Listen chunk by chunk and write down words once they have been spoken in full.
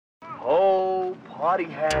party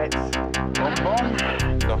hats. Boom,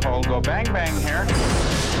 boom. The whole go bang bang here.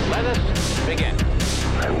 Let us begin.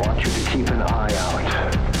 I want you to keep an eye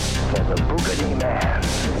out for the Boogity Man.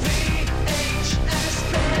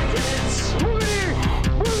 VHS Bandits. Boogity!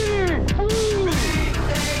 Boogity! Boogity!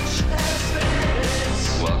 VHS Bandits.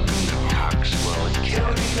 Welcome to Coxwell Don't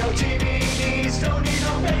Academy. need no DVDs, don't need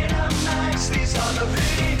no Betamax. These are the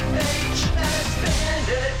VHS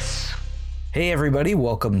Bandits. Hey everybody,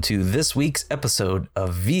 welcome to this week's episode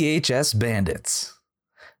of VHS Bandits.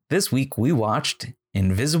 This week we watched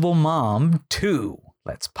Invisible Mom 2.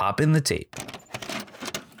 Let's pop in the tape.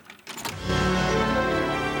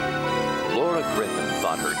 Laura Griffin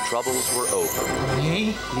thought her troubles were over.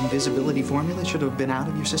 Hey, the invisibility formula should have been out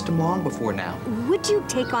of your system long before now. Would you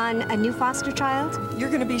take on a new foster child? You're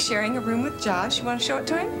going to be sharing a room with Josh. You want to show it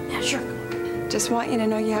to him? Yeah, sure. Just want you to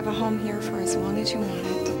know you have a home here for as long as you want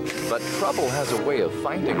it. But trouble has a way of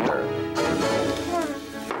finding her.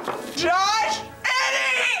 Josh!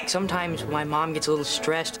 Eddie! Sometimes when my mom gets a little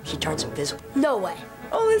stressed, she turns invisible. No way.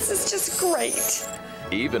 Oh, this is just great.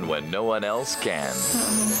 Even when no one else can.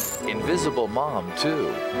 Invisible Mom 2.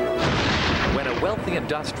 When a wealthy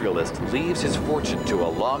industrialist leaves his fortune to a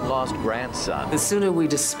long-lost grandson, The sooner we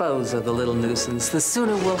dispose of the little nuisance, the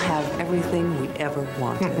sooner we'll have everything we ever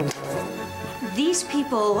wanted. These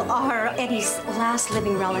people are Eddie's last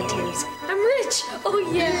living relatives. I'm rich.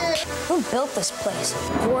 Oh, yeah. Who built this place?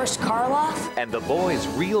 Boris Karloff? and the boy's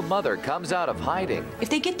real mother comes out of hiding. If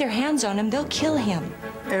they get their hands on him, they'll kill him.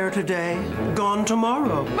 Air today, gone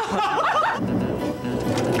tomorrow.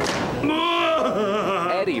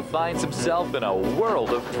 Eddie finds himself in a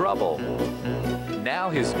world of trouble. Now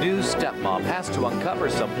his new stepmom has to uncover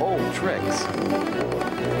some old tricks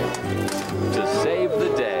to save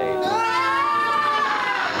the day.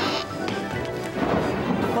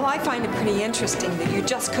 Well, I find it pretty interesting that you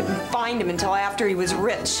just couldn't find him until after he was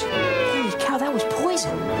rich. Holy cow, that was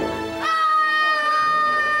poison.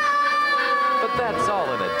 But that's all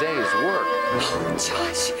in a day's work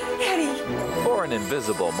Josh, Eddie. for an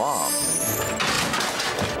invisible mom.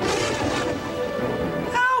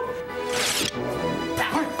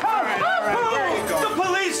 The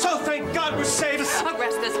police! Oh, thank God we're safe.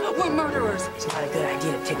 Arrest us. We're murderers. It's not a good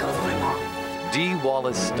idea to take over my mom. D.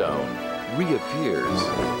 Wallace Stone reappears.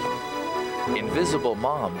 Invisible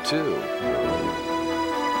Mom 2.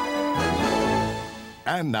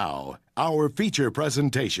 And now, our feature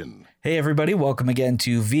presentation. Hey everybody, welcome again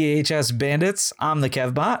to VHS Bandits. I'm the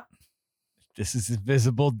Kevbot. This is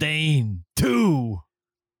Invisible Dane 2.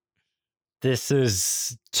 This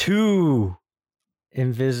is too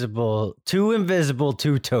invisible, two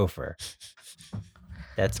Topher.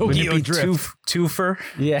 That's Tokyo Wouldn't it be Drift. twofer?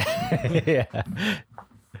 yeah, yeah.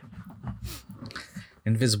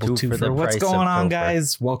 Invisible Two for the twofer. What's price of going on, Topher.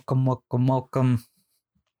 guys? Welcome.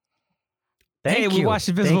 Thank Hey, you. we watched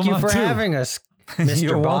Invisible Thank you Mom for 2. having us, Mr.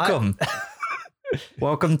 You're Bot. welcome.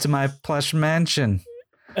 Welcome to my plush mansion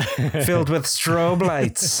filled with strobe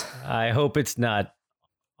lights. I hope it's not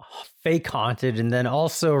fake haunted and then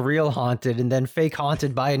also real haunted and then fake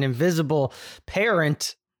haunted by an invisible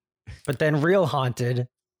parent, but then real haunted.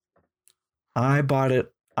 I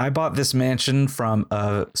bought this mansion from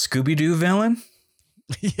a Scooby-Doo villain.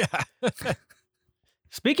 Yeah.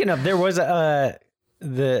 Speaking of, there was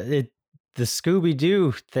the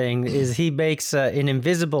Scooby-Doo thing is he makes an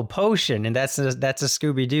invisible potion, and that's a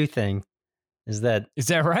Scooby-Doo thing. Is that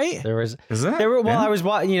right? There was Is that? there were well, Yeah. I was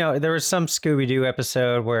watching. There was some Scooby-Doo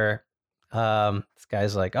episode where this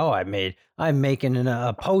guy's like, "Oh, I'm making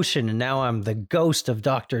a potion, and now I'm the ghost of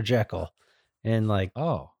Dr. Jekyll," and like,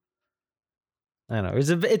 Oh. I don't know,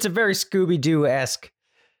 it's a very Scooby-Doo-esque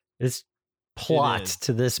plot is.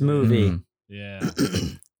 to this movie. Mhm. Yeah.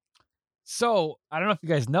 So, I don't know if you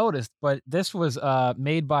guys noticed, but this was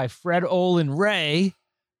made by Fred Olin Ray,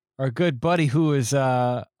 our good buddy who is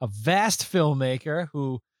a vast filmmaker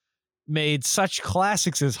who made such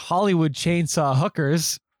classics as Hollywood Chainsaw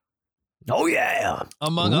Hookers, Oh yeah,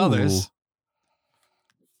 among Ooh. others.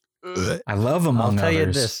 I love I'll Among tell Others. you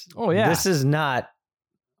this. Oh, yeah. This is not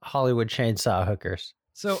Hollywood Chainsaw Hookers.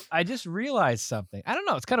 So I just realized something. I don't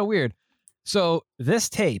know. It's kind of weird. So this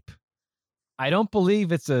tape, I don't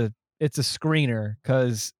believe it's a screener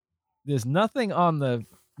because there's nothing on the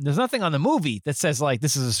movie that says like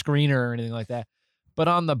this is a screener or anything like that. But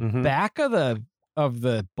on the Mhm. back of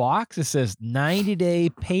the box, it says 90-day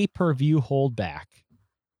pay-per-view holdback,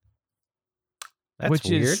 That's which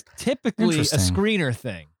weird. is typically a Interesting. screener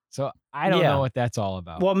thing. So I don't Yeah. know what that's all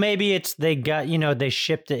about. Well, maybe they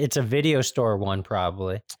shipped it. It's a video store one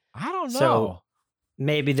probably. I don't know. So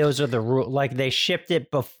maybe those are the rules. Like they shipped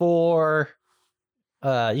it before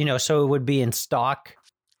so it would be in stock,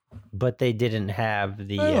 but they didn't have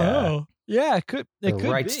the yeah, it could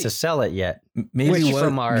rights be. to sell it yet. Maybe Which what,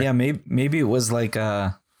 from our maybe it was like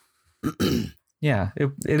yeah,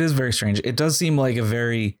 it is very strange. It does seem like a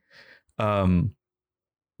very it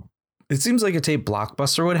seems like a tape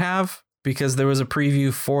Blockbuster would have, because there was a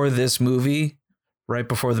preview for this movie right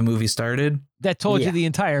before the movie started that told you the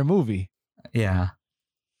entire movie. Yeah.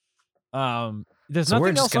 There's So nothing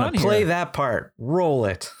we're just else gonna on play here. that part. Roll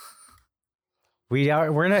it. we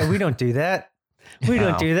don't do that. We No.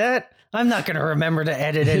 don't do that. I'm not going to remember to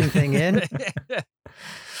edit anything in.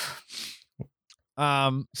 So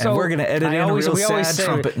And we're gonna edit in a real sad say-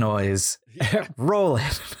 trumpet noise. Roll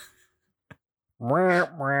it.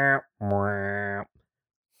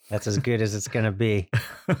 That's as good as it's going to be.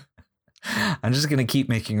 I'm just gonna keep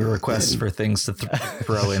making requests for things to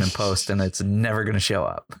throw in and post, and it's never gonna show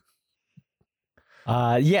up.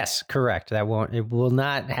 Yes, correct. It will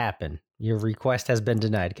not happen. Your request has been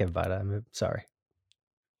denied, Kevbot. I'm sorry.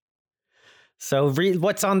 So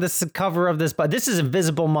what's on this cover of this? But this is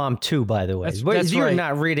Invisible Mom 2, by the way. That's You're right.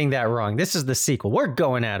 not reading that wrong. This is the sequel. We're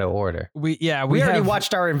going out of order. we We already have-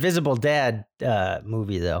 watched our Invisible Dad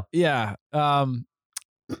movie, though. Yeah.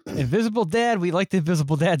 Invisible Dad. We liked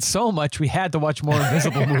Invisible Dad so much we had to watch more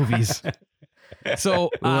Invisible movies. So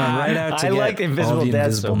We went right out to I get like Invisible all the Dad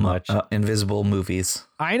invisible so much. invisible movies.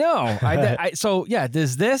 I know. So yeah,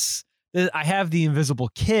 there's this. I have the Invisible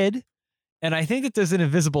Kid, and I think that there's an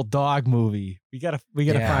Invisible Dog movie. We gotta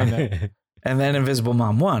Yeah. find that. And then Invisible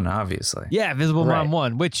Mom 1, obviously. Yeah, Invisible Right. Mom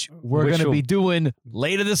 1, which we're Which gonna will- be doing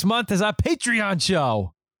later this month as our Patreon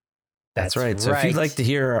show. That's right. So if you'd like to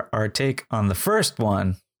hear our take on the first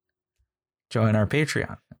one, join our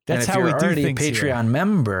Patreon. That's and if how you're we do already a things here. Patreon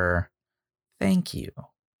member, thank you.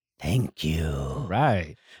 Thank you.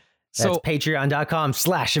 Right. That's So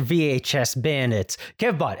patreon.com/VHS Bandits.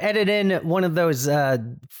 Kevbot, edit in one of those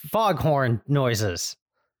foghorn noises.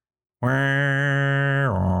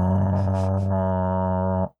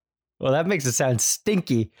 Well, that makes it sound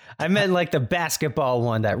stinky. I meant like the basketball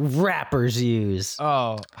one that rappers use.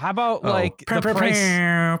 how about like the price?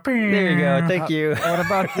 There you go. Thank you. What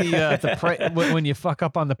about the price when you fuck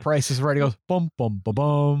up on The Price is Right? It goes bum bum bum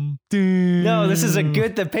bum. Ding. No, this is a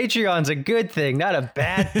good. The Patreon's a good thing, not a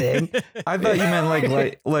bad thing. I thought you meant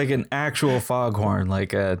like an actual foghorn,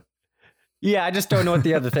 like Yeah, I just don't know what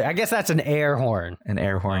the other thing. I guess that's an air horn. an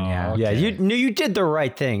air horn. Yeah. Yeah, you did the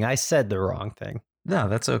right thing. I said the wrong thing. No,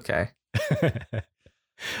 that's okay.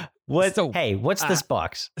 What's So, this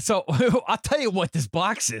box? So I'll tell you what this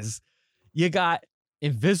box is. You got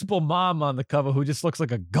Invisible Mom on the cover, who just looks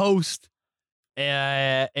like a ghost,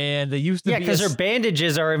 and they used to Yeah, be because her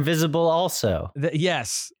bandages are invisible. Also,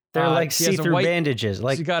 yes, they're like she has a see-through white- bandages.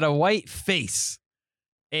 Like she got a white face,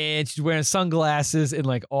 and she's wearing sunglasses and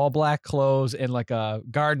like all black clothes and like a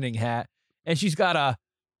gardening hat, and she's got a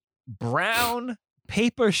brown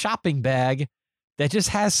paper shopping bag that just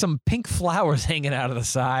has some pink flowers hanging out of the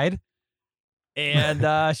side.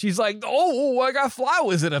 And she's like, oh, I got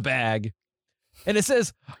flowers in a bag. And it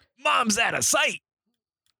says, Mom's Out of Sight.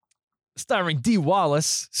 Starring Dee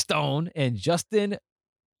Wallace, Stone, and Justin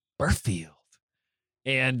Burfield.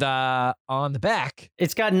 And on the back,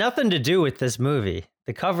 it's got nothing to do with this movie.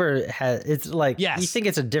 The cover has. It's like Yes. you think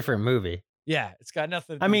it's a different movie. yeah, it's got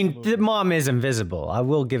nothing to I do with mean, the movie. the mom is invisible. I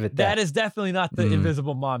will give it that. That is definitely not the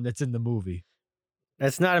Invisible Mom that's in the movie.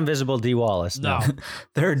 That's not Invisible Dee Wallace. No.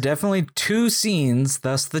 There are definitely two scenes,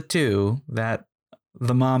 thus the two, that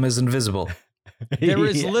the mom is invisible. There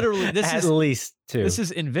is Yeah, literally at least two. This is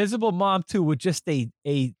Invisible Mom 2 with just a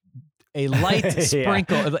light Yeah.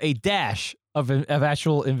 sprinkle, a dash of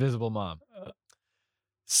actual Invisible Mom.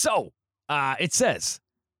 So it says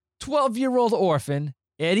 12-year-old orphan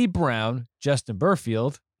Eddie Brown, Justin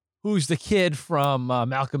Burfield, who's the kid from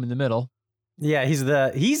Malcolm in the Middle. Yeah, he's.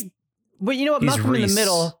 But you know what? He's Malcolm in the Reese.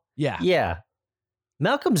 middle. Yeah. Yeah.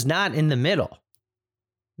 Malcolm's not in the middle.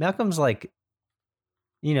 Malcolm's like,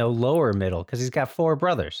 lower middle because he's got four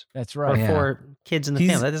brothers. That's Or right. Yeah. four kids in the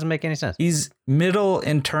He's- family. That doesn't make any sense. He's middle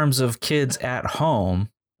in terms of kids at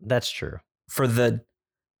home That's true. for the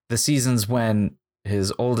seasons when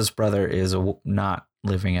his oldest brother is not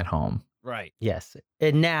living at home. Right. Yes.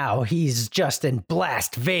 And now he's just in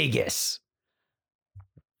Blast Vegas,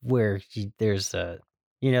 where there's a,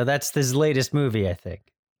 that's his latest movie, I think.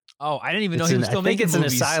 Oh, I didn't even know he was still I think making it's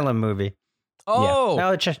movies. an asylum movie. Oh. Yeah.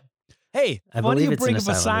 No, it's just, Hey, I funny believe you it's bring an up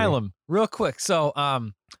asylum Asylum real quick. So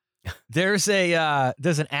there's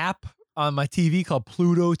an app on my TV called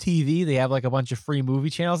Pluto TV. They have like a bunch of free movie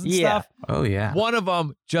channels and Yeah. stuff. Oh yeah. One of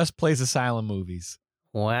them just plays Asylum movies.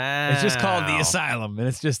 Wow. It's just called The Asylum, and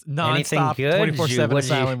it's just Anything nonstop good? 24/7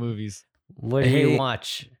 Asylum movies. What did you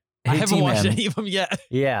watch? I haven't watched T-Man. any of them yet.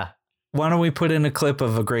 Yeah. Why don't we put in a clip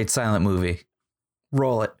of a great silent movie?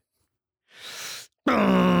 Roll it.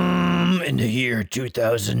 In the year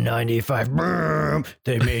 2095,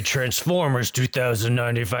 they made Transformers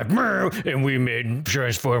 2095, and we made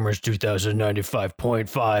Transformers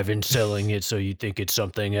 2095.5 and selling it so you think it's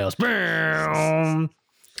something else. The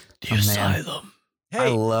Asylum. I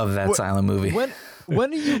love that silent movie.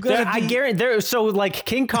 When are you gonna? I guarantee. So like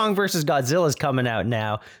King Kong versus Godzilla is coming out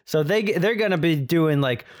now, so they're gonna be doing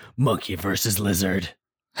like Monkey versus Lizard.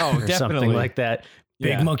 Oh, or definitely. something like that.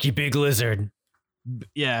 Big Yeah. monkey, big lizard.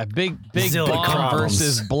 Yeah, big Zilla bomb problems.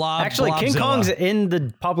 versus blob. Actually, King Blobzilla. Kong's in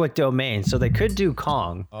the public domain, so they could do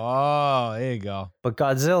Kong. Oh, there you go. But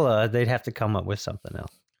Godzilla, they'd have to come up with something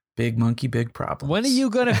else. Big monkey, big problem. When are you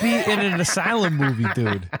gonna be in an asylum movie,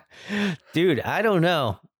 dude? Dude, I don't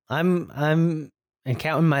know. I'm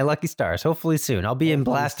counting my lucky stars. Hopefully soon. I'll be in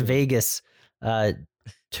Blast Vegas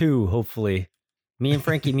 2, hopefully. Me and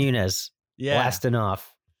Frankie Muniz blasting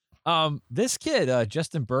off. This kid,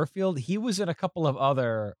 Justin Burfield, he was in a couple of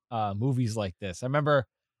other movies like this. I remember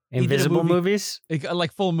he did a Invisible movie- movies?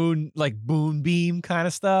 like Full Moon, like Moonbeam kind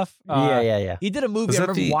of stuff. Yeah. He did a movie. Was I that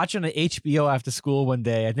remember the- watching an HBO after school one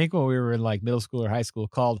day. I think when we were in like middle school or high school,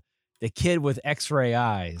 called "The Kid with X-Ray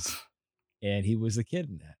Eyes," and he was the kid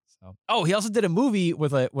in that. So, oh, he also did a movie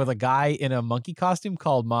with a guy in a monkey costume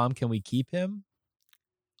called "Mom, Can We Keep Him?"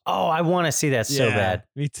 Oh, I want to see that so Yeah, bad.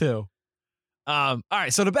 Me too. All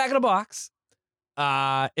right. So the back of the box,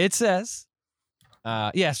 it says, so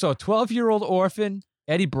a 12-year-old orphan,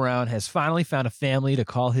 Eddie Brown, has finally found a family to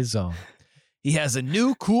call his own. He has a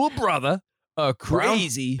new cool brother, a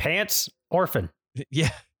crazy Pants orphan.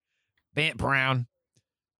 Yeah, Bant Brown,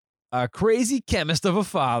 a crazy chemist of a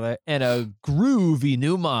father, and a groovy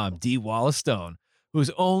new mom, Dee Wallace Stone, whose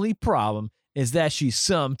only problem is that she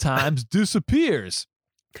sometimes disappears.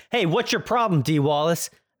 Hey, what's your problem, D. Wallace?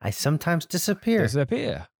 I sometimes disappear.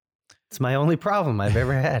 It's my only problem I've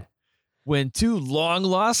ever had. When two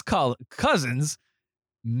long-lost cousins,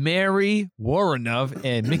 Mary Woronov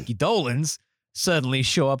and Mickey Dolans, suddenly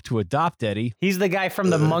show up to adopt Eddie. He's the guy from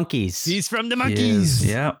the Monkeys. He's from the Monkeys.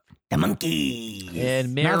 Yeah. The Monkeys.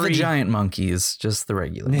 And Mary, Not the giant monkeys, just the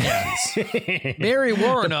regular monkeys. Mary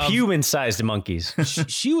Woronov, human-sized monkeys.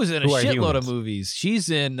 she was in a Who are shitload humans. of movies. She's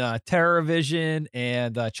in TerrorVision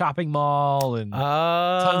and Chopping Mall and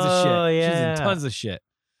tons of shit. She's yeah. in tons of shit.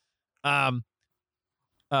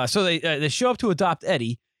 So they show up to adopt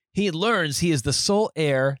Eddie. He learns he is the sole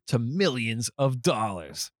heir to millions of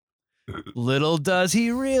dollars. Little does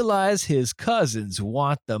he realize his cousins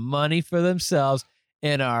want the money for themselves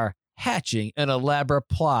and are hatching an elaborate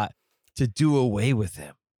plot to do away with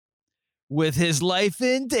him. With his life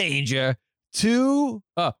in danger, who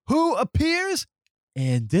appears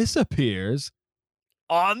and disappears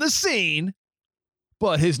on the scene,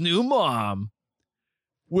 but his new mom.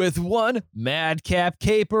 With one madcap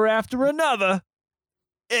caper after another,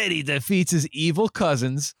 Eddie defeats his evil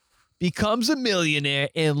cousins, becomes a millionaire,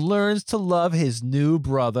 and learns to love his new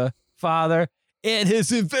brother, father, and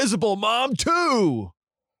his invisible mom, too.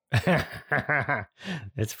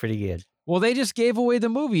 It's pretty good. Well, they just gave away the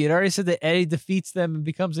movie. It already said that Eddie defeats them and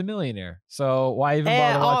becomes a millionaire. So why even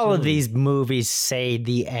bother watching all the of movie? these movies say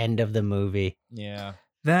the end of the movie. Yeah.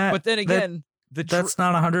 But then again, that's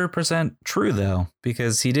not 100% true, though,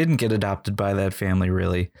 because he didn't get adopted by that family,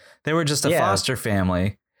 really. They were just a foster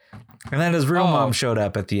family. And then his real mom showed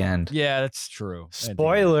up at the end. Yeah, that's true.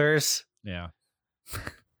 Spoilers. Yeah.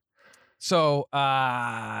 So,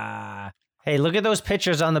 hey, look at those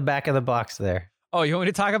pictures on the back of the box there. Oh, you want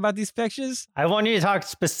me to talk about these pictures? I want you to talk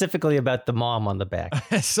specifically about the mom on the back.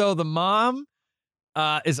 So the mom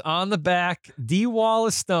is on the back. Dee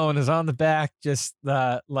Wallace Stone is on the back, just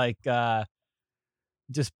I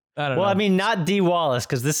don't know. Well, I mean, not Dee Wallace,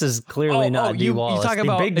 because this is clearly not Dee Wallace. You talking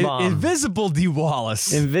The about big mom. invisible Dee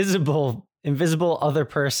Wallace. Invisible other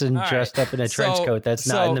person All right. dressed up in a trench So- coat that's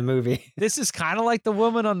not in the movie. This is kind of like the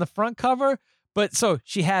woman on the front cover, but so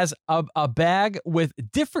she has a bag with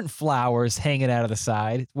different flowers hanging out of the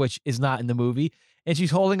side, which is not in the movie, and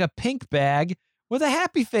she's holding a pink bag with a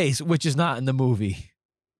happy face, which is not in the movie.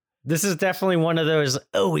 This is definitely one of those,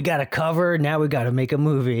 we got a cover, now we got to make a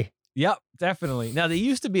movie. Yep, definitely. Now, there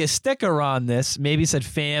used to be a sticker on this, maybe it said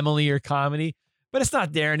family or comedy, but it's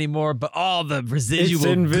not there anymore, but all the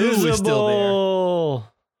residual goo is still there.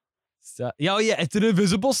 So, it's an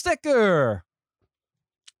invisible sticker.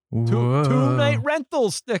 Two-night rental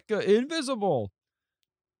sticker, invisible.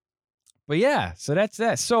 But yeah, so that's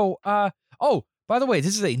that. So, By the way,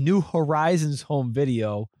 this is a New Horizons home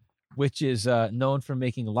video, which is known for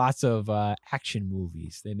making lots of action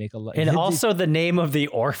movies. They make a lot, and also the name of the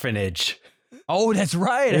orphanage. Oh, that's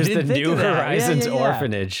right. There's the New Horizons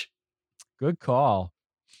Orphanage. Good call.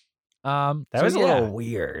 That was a little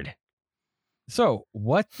weird. So,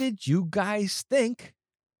 what did you guys think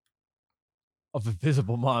of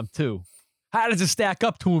Invisible Mom 2? How does it stack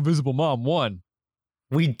up to Invisible Mom 1?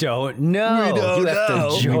 We don't know. You have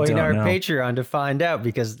to join our Patreon to find out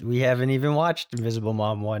because we haven't even watched Invisible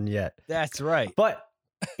Mom 1 yet. That's right. But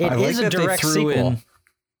it is a direct sequel.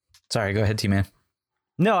 Sorry, go ahead, T-Man.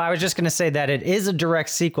 No, I was just going to say that it is a direct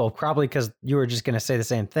sequel, probably because you were just going to say the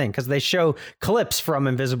same thing, because they show clips from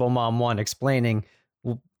Invisible Mom 1 explaining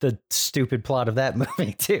the stupid plot of that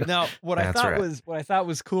movie too. Now, what I thought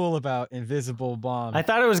was cool about Invisible Mom, I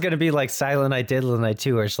thought it was going to be like Silent Night, Deadly Night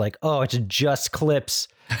 2, where it's like, oh, it's just clips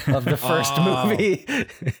of the first movie.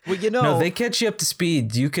 Well, no, they catch you up to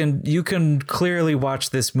speed. You can clearly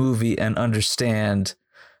watch this movie and understand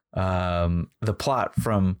the plot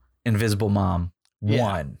from Invisible Mom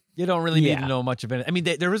 1. You don't really need to know much of it. I mean,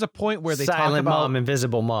 there is a point where they Silent talk about Mom,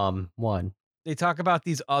 Invisible Mom 1. They talk about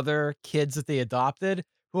these other kids that they adopted,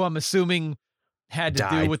 who I'm assuming had to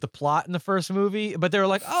do with the plot in the first movie. But they were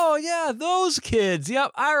like, oh, yeah, those kids.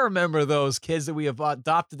 Yep, I remember those kids that we have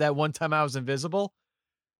adopted that one time I was invisible.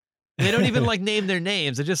 And they don't even like name their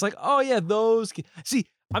names. They're just like, oh, yeah, those kids. See,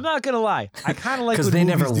 I'm not going to lie. I kind of like when because they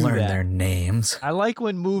movies never do learn that. their names. I like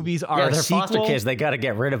when movies are they're a sequel. foster kids. They got to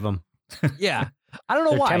get rid of them. Yeah. I don't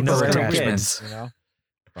know They're why. No temporary attachments. kids. You know?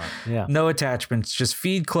 Yeah. No attachments. Just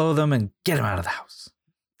feed, clothe them, and get them out of the house.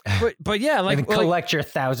 But yeah, And collect your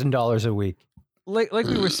 $1,000 a week. Like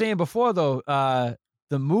we were saying before, though,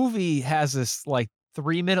 the movie has this like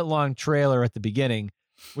 3-minute long trailer at the beginning,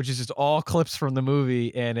 which is just all clips from the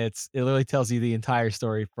movie, and it literally tells you the entire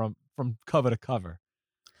story from cover to cover.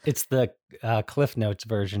 It's the Cliff Notes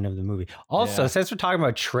version of the movie. Also, since we're talking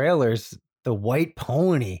about trailers, The White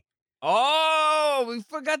Pony. Oh, we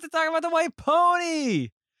forgot to talk about The White Pony.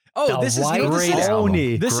 Oh, this is Great album.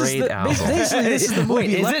 This Great album. Basically, this is the movie. Wait,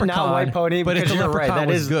 is Leprechaun, it not White Pony? But if Because the you're right, Leprechaun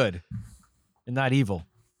that was is good and not evil.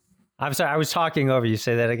 I'm sorry, I was talking over you.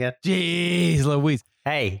 Say that again. Jeez Louise.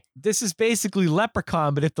 Hey. This is basically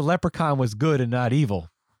Leprechaun, but if the Leprechaun was good and not evil.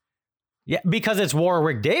 Yeah, because it's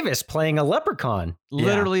Warwick Davis playing a leprechaun.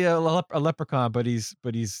 Literally a leprechaun, but he's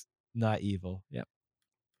not evil. Yep.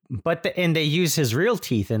 And they use his real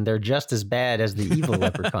teeth, and they're just as bad as the evil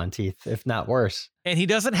leprechaun teeth, if not worse. And he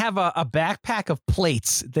doesn't have a backpack of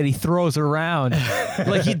plates that he throws around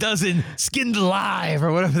like he does in Skinned Alive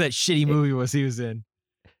or whatever that shitty movie was he was in.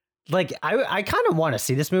 Like, I kind of want to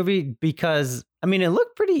see this movie because, I mean, it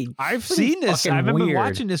looked pretty. I've seen this. I remember weird.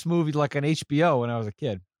 watching this movie like on HBO when I was a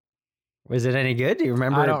kid. Was it any good? Do you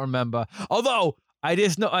remember? I don't remember. Although I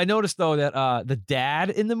noticed though that the dad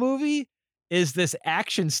in the movie is this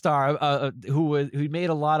action star who made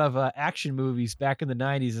a lot of action movies back in the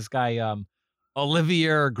 90s. This guy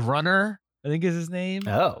Olivier Grunner, I think is his name.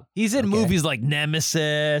 Oh, he's in movies like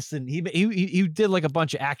Nemesis, and he did like a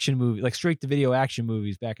bunch of action movies, like straight to video action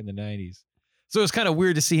movies back in the 90s. So it's kind of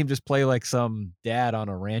weird to see him just play like some dad on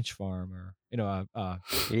a ranch farm or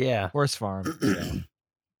horse farm. Yeah.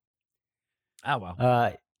 Oh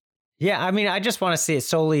well. Yeah, I mean, I just want to see it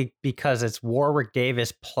solely because it's Warwick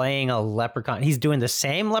Davis playing a leprechaun. He's doing the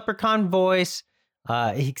same leprechaun voice,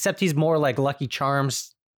 except he's more like Lucky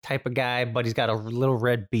Charms type of guy, but he's got a little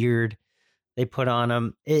red beard they put on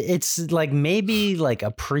him. It's like maybe like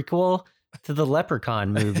a prequel to the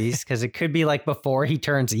Leprechaun movies because it could be like before he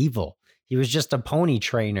turns evil. He was just a pony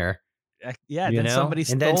trainer. Yeah, then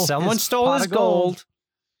someone stole his gold.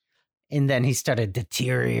 And then he started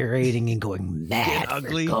deteriorating and going mad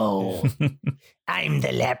ugly. For gold. I'm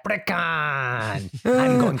the leprechaun.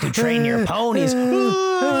 I'm going to train your ponies.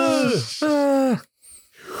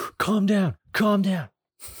 Calm down.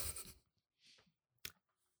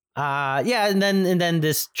 Yeah, and then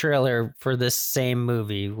this trailer for this same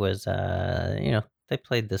movie was they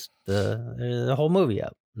played the whole movie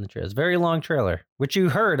up in the trailer. It's a very long trailer, which you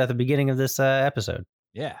heard at the beginning of this episode.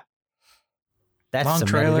 Yeah. That's long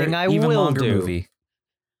trailer, I even will longer do. movie.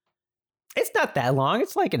 It's not that long.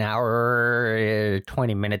 It's like an hour,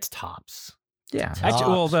 20 minutes tops. Yeah.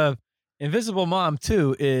 Actually, well, the Invisible Mom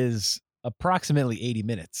 2 is approximately 80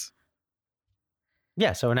 minutes.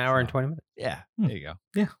 Yeah, so an hour and 20 minutes. Yeah, there you go.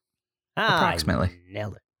 Yeah. Approximately.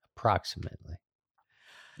 Nailed it. Approximately.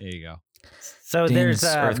 There you go. So Dane's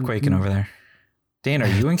there's earthquaking over there. Dan, are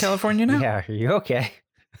you in California now? Yeah, are you okay?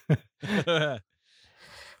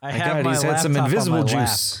 I have he's had some invisible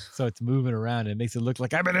juice. So it's moving around. It makes it look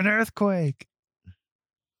like I'm in an earthquake.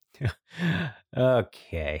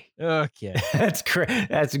 Okay. That's great.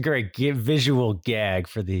 That's a great visual gag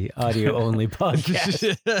for the audio only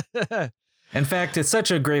podcast. In fact, it's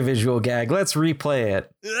such a great visual gag. Let's replay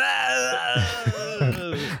it.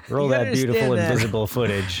 Roll that beautiful invisible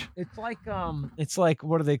footage. It's like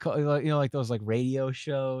what do they call, like those like radio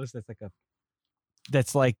shows?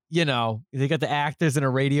 That's like they got the actors in a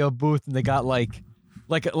radio booth and they got like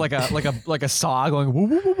a saw going woo,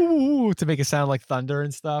 woo, woo, woo, woo, to make it sound like thunder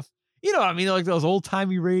and stuff. You know what I mean? Like those old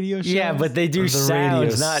timey radio shows. Yeah, but they do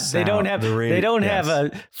sounds, they don't have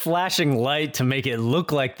a flashing light to make it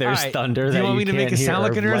look like there's thunder. Do you want me to make it sound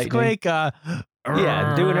like an earthquake? Yeah,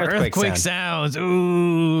 do an earthquake sounds.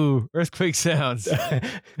 Ooh, earthquake sounds.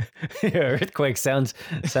 Earthquake sounds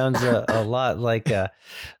a lot like a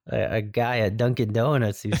guy at Dunkin'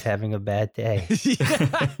 Donuts who's having a bad day.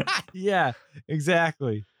 Yeah,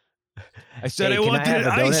 exactly. I said Hey, I wanted it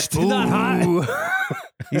iced, not hot.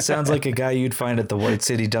 He sounds like a guy you'd find at the White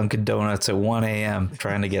City Dunkin' Donuts at 1 a.m.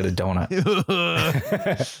 trying to get a donut.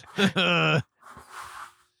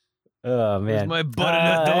 Oh, man. Where's my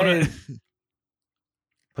butternut donut?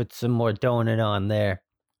 Put some more donut on there.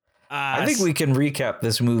 I think we can recap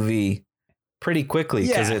this movie pretty quickly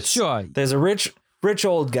because there's a rich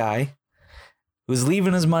old guy who's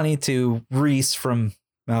leaving his money to Reese from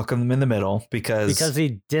Malcolm in the Middle because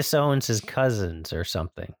he disowns his cousins or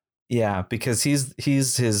something. Yeah, because he's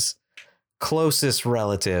his closest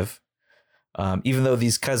relative, even though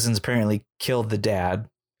these cousins apparently killed the dad.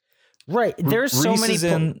 Right. There's so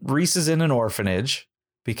many. Reese is in an orphanage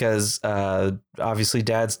because obviously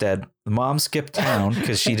dad's dead. The mom skipped town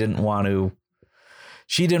because she didn't want him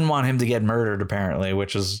to get murdered, apparently,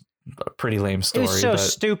 which is a pretty lame story. It's so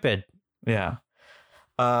stupid. Yeah.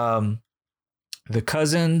 The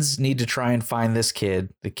cousins need to try and find this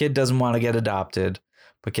kid. The kid doesn't want to get adopted,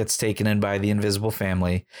 but gets taken in by the invisible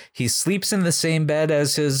family. He sleeps in the same bed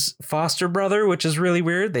as his foster brother, which is really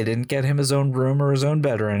weird. They didn't get him his own room or his own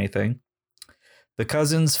bed or anything. The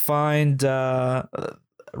cousins find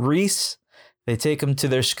Reese. They take him to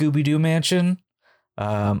their Scooby-Doo mansion.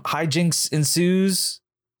 Hijinks ensues.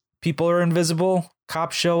 People are invisible.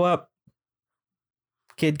 Cops show up.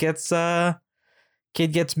 Kid gets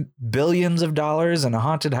billions of dollars in a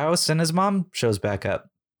haunted house, and his mom shows back up.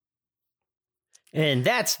 And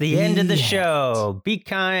that's the end of the show. Be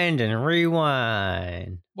kind and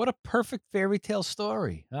rewind. What a perfect fairy tale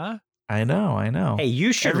story, huh? I know. Hey,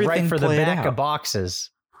 you should write for the back of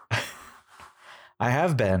boxes. I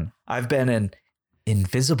have been. I've been an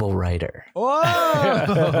invisible writer.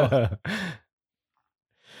 Whoa!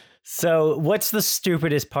 So what's the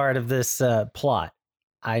stupidest part of this plot?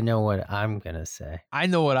 I know what I'm going to say. I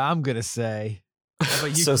know what I'm going to say. How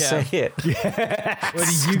about you, so Kev? say it. What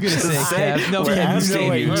are you going to say, Kev? No, Kev, you know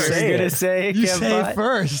what you're going to say. You say it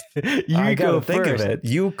first. You go think first. of it.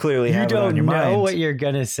 You clearly have it on your You don't know mind. what you're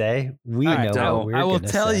going to say. We know what we're going to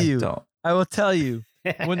say. I will tell you.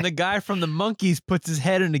 When the guy from the Monkees puts his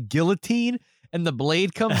head in a guillotine and the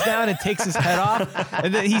blade comes down and takes his head off,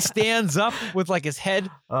 and then he stands up with like his head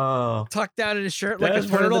tucked down in his shirt like a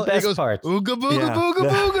turtle. One of the best parts. Ooga booga booga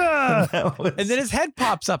booga. And then his head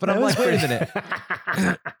pops up, and I'm like, wait a minute.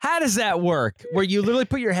 How does that work? Where you literally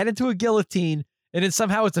put your head into a guillotine, and then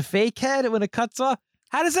somehow it's a fake head when it cuts off?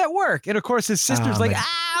 How does that work? And of course, his sister's like,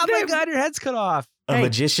 oh my God, your head's cut off. A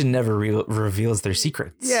magician never reveals their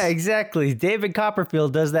secrets. Yeah, exactly. David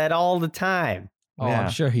Copperfield does that all the time. Oh, yeah.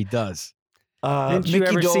 I'm sure he does. Didn't you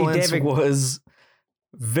Mickey ever see Dolenz David was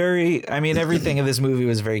very, I mean, everything in this movie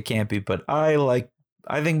was very campy, but I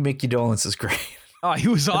think Mickey Dolenz is great. Oh, he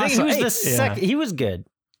was awesome. I think he was he was good.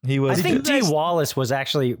 He was. I think Dee Wallace was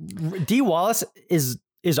actually, Dee Wallace is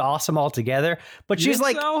awesome altogether, but she's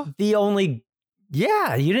like the only,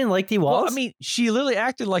 yeah, you didn't like Dee Wallace? Well, I mean, she literally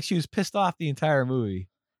acted like she was pissed off the entire movie.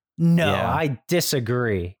 No, I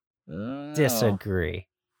disagree. Disagree.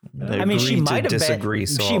 I mean, she might have been.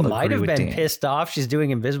 So she might have been pissed off. She's doing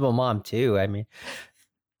Invisible Mom too. I mean,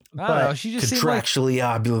 I don't know. She just contractually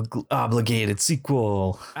obligated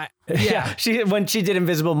sequel. Yeah, when she did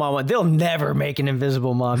Invisible Mom 1, they'll never make an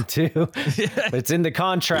Invisible Mom 2. But it's in the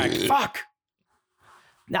contract. Fuck.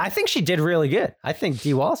 No, I think she did really good. I think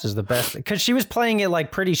Dee Wallace is the best because she was playing it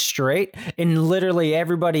like pretty straight, and literally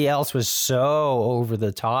everybody else was so over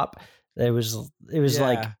the top. It was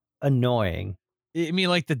like annoying. I mean,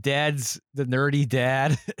 like the nerdy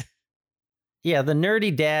dad. Yeah, the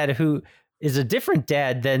nerdy dad who is a different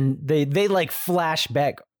dad than they like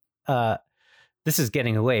flashback. This is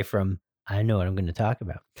getting away from. I know what I'm going to talk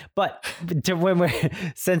about, but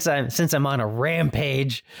since I'm on a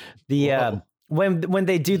rampage, when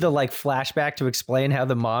they do the like flashback to explain how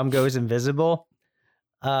the mom goes invisible,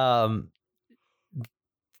 the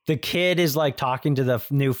kid is like talking to the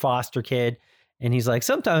new foster kid, and he's like,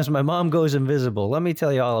 sometimes my mom goes invisible. Let me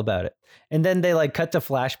tell you all about it. And then they like cut to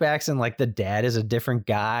flashbacks, and like the dad is a different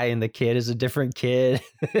guy and the kid is a different kid.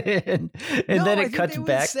 and then it cuts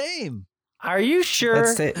back. Same. Are you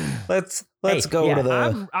sure? Let's go to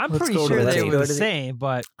the. I'm pretty sure they were the same,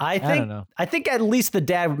 but I don't know. I think at least the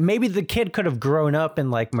dad, maybe the kid could have grown up and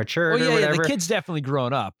like matured. Oh or whatever. Yeah, the kid's definitely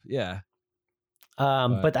grown up. Yeah.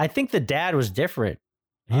 But I think the dad was different.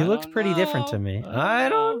 He looks pretty different to me. I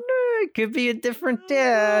don't know. It could be a different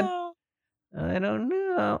dad. I don't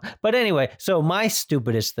know. But anyway, so my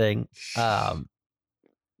stupidest thing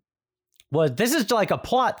was, this is like a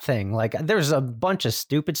plot thing. Like there's a bunch of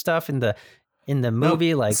stupid stuff in the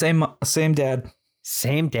movie. Like same dad.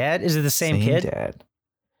 Same dad? Is it the same kid? Dad.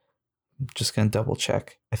 I'm just gonna double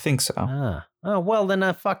check. I think so. Oh well,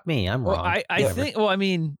 then fuck me. I'm wrong. I think. Well, I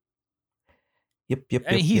mean. Yep.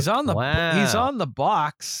 I mean, he's on the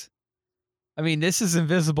box. I mean, this is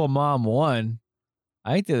Invisible Mom 1.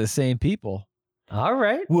 I think they're the same people. All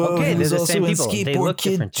right. Whoa, okay, there's they're the also same in people. They Skateboard look Kid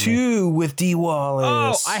different to me. 2 with Dee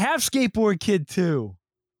Wallace. Oh, I have Skateboard Kid 2.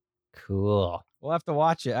 Cool. We'll have to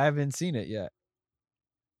watch it. I haven't seen it yet.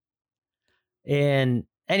 And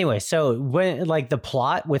anyway, so when like the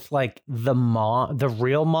plot with like the mom, the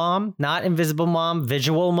real mom, not Invisible Mom,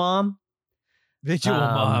 Visual Mom. Visual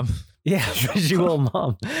Mom. Yeah, Visual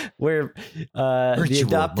Mom, where the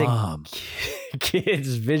adopted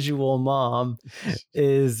kid's visual mom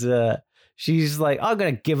is she's like, I'm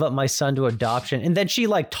gonna give up my son to adoption, and then she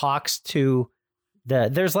like talks to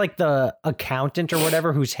there's like the accountant or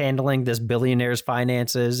whatever who's handling this billionaire's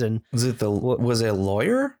finances. And was it a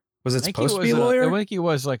lawyer? Was it supposed to be a lawyer? I think he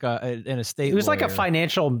was like an estate. He was lawyer. like a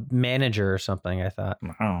financial manager or something, I thought.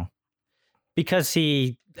 Oh. Because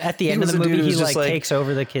at the end of the movie, he like takes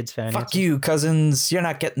over the kid's finances. Fuck you, cousins. You're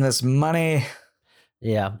not getting this money.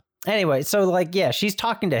 Yeah. Anyway, so like, yeah, she's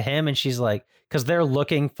talking to him and she's like, because they're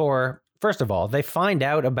looking for, first of all, they find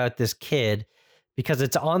out about this kid because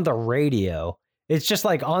it's on the radio. It's just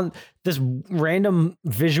like on this random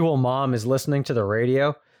visual mom is listening to the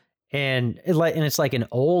radio, and it's like an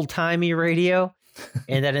old timey radio.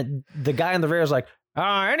 And then the guy on the radio is like,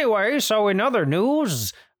 anyway, so in other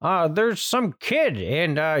news, there's some kid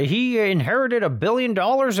and he inherited $1 billion,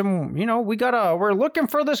 and we're looking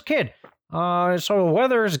for this kid. So the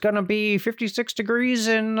weather is gonna be 56 degrees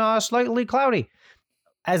and slightly cloudy.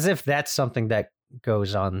 As if that's something that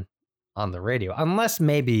goes on the radio, unless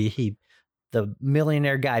maybe the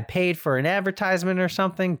millionaire guy paid for an advertisement or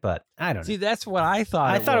something. But I don't know. See, that's what I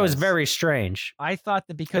thought. I thought it was very strange. I thought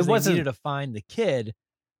that because they needed to find the kid,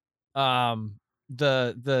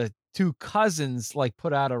 the two cousins like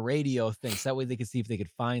put out a radio thing so that way they could see if they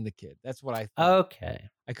could find the kid. That's what I thought. Okay.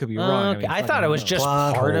 I could be wrong. Okay. I thought it was just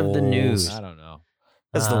part of the news. I don't know.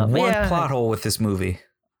 That's the one plot hole with this movie.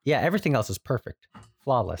 Yeah, everything else is perfect.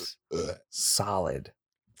 Flawless. Solid.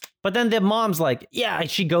 But then the mom's like, yeah,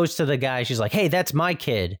 she goes to the guy. She's like, hey, that's my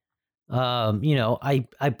kid. I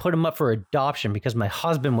put him up for adoption because my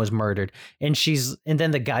husband was murdered. And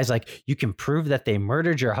then the guy's like, you can prove that they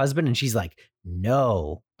murdered your husband? And she's like,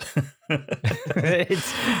 no.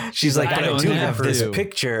 She's like, I do have this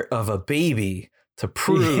picture of a baby to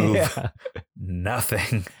prove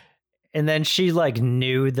nothing. And then she like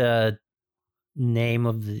knew the name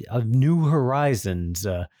of New Horizons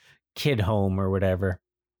kid home or whatever.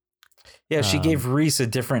 Yeah, she gave Reese a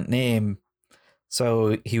different name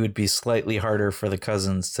so he would be slightly harder for the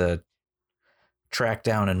cousins to track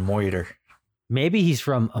down and moiter. Maybe he's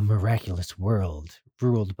from a miraculous world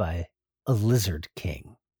ruled by a lizard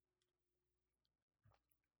king.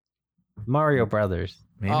 Mario Brothers.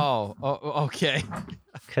 Maybe? Oh, okay.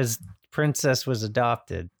 Because Princess was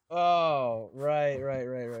adopted. Oh, right.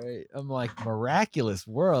 I'm like, miraculous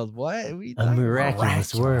world. What? A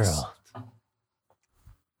miraculous world.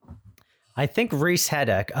 I think Reese had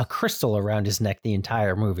a crystal around his neck the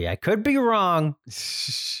entire movie. I could be wrong,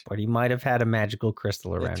 but he might have had a magical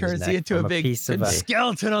crystal around his neck. It turns into a big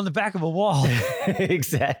skeleton on the back of a wall.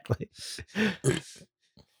 Exactly.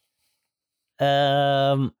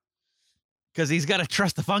 Because he's got to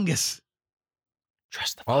trust the fungus.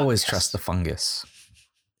 Always trust the fungus.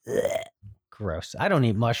 Gross. I don't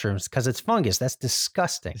eat mushrooms because it's fungus. That's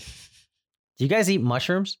disgusting. Do you guys eat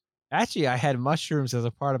mushrooms? Actually, I had mushrooms as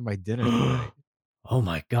a part of my dinner today. Oh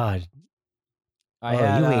my God. You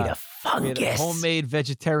ate a fungus. We had a homemade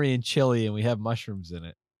vegetarian chili and we have mushrooms in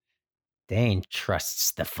it. Dane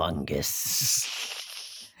trusts the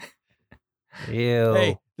fungus. Ew.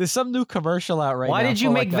 Hey, there's some new commercial out right now. Why did you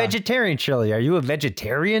make vegetarian chili? Are you a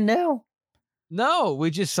vegetarian now? No,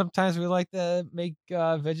 we just sometimes we like to make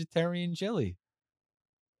vegetarian chili.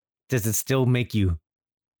 Does it still make you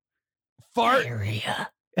fart? Diarrhea?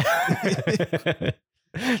 The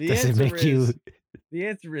Does it make you? The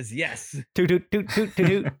answer is yes. Toot toot toot toot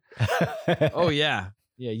toot. Oh yeah,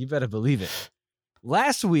 yeah. You better believe it.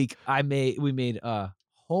 Last week we made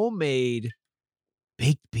homemade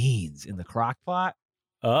baked beans in the crock pot.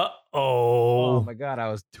 Oh my god, I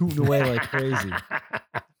was tooting away like crazy.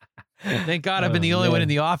 Thank God I've been the only one in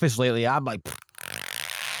the office lately. I'm like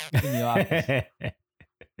in the office.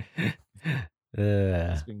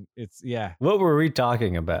 It's yeah. What were we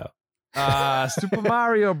talking about? Super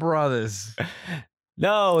Mario Brothers.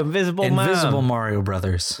 No, Invisible Mario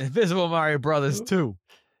Brothers. Invisible Mario Brothers 2.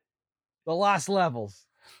 The Lost Levels.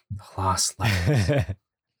 The Lost Levels.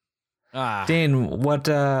 Dane, what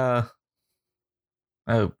oh,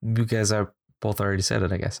 you guys are both already said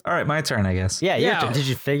it, I guess. All right, my turn, I guess. Yeah, your turn. Did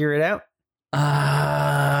you figure it out?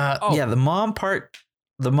 Yeah, the mom part,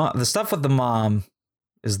 the stuff with the mom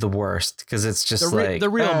is the worst because it's just the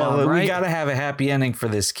real mom, right? We got to have a happy ending for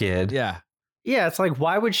this kid. Yeah. Yeah, it's like,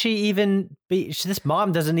 why would she even be? This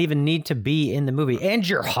mom doesn't even need to be in the movie. And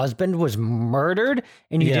your husband was murdered,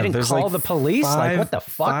 and you didn't call the police? Like, what the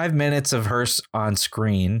fuck? 5 minutes of her on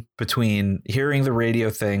screen between hearing the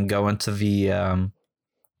radio thing, going to the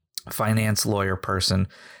finance lawyer person,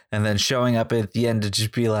 and then showing up at the end to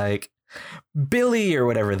just be like, Billy, or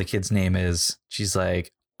whatever the kid's name is. She's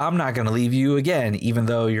like, I'm not going to leave you again, even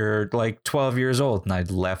though you're like 12 years old and I'd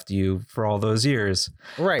left you for all those years.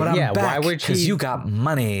 Right. But I'm yeah. back Why would she? Because you got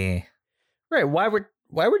money. Right. Why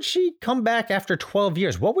would she come back after 12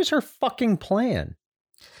 years? What was her fucking plan?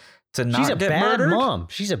 To not She's a get bad murdered? mom.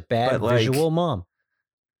 She's a bad visual mom.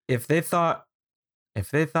 If they thought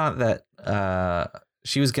that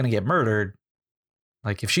she was going to get murdered,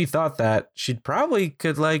 like if she thought that, she'd probably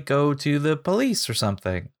could like go to the police or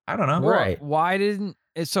something. I don't know. Right. Why didn't?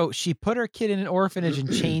 So she put her kid in an orphanage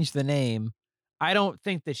and changed the name. I don't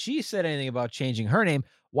think that she said anything about changing her name.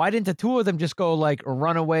 Why didn't the two of them just go like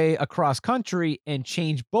run away across country and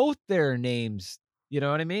change both their names? You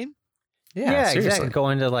know what I mean? Yeah, exactly. Go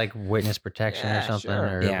into like witness protection or something,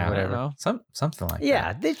 or whatever. Something like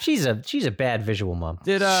that. that. She's a bad visual mom.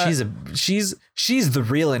 She's the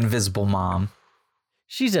real invisible mom.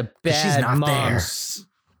 She's a bad mom's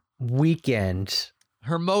weekend.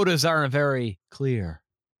 Her motives aren't very clear.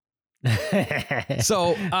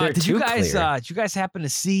 So did you guys happen to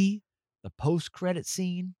see the post-credit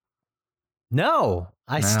scene? No,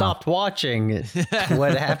 I stopped watching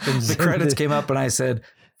what happens. The credits came up and I said,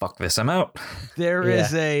 fuck this, I'm out. There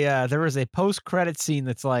is a post-credit scene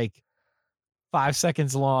that's like 5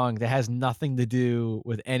 seconds long that has nothing to do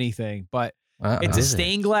with anything, but it's a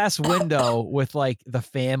stained glass window with like the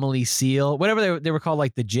family seal, whatever they were called,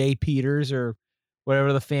 like the J. Peters or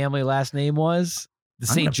whatever the family last name was. The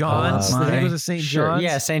St. John's. I think it was a St. John's.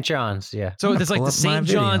 Yeah, St. John's. Yeah. So there's like the St.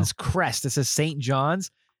 John's crest. It says St. John's.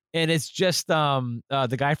 And it's just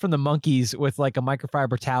the guy from the Monkees with like a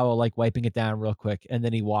microfiber towel, like wiping it down real quick. And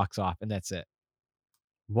then he walks off and that's it.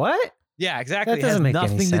 What? Yeah, exactly. That doesn't make any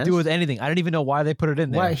nothing to sense. do with anything. I don't even know why they put it in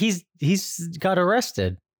there. Why he's got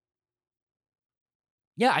arrested.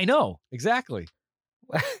 Yeah, I know. Exactly.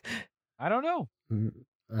 I don't know.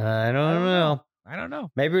 I don't know. I don't know.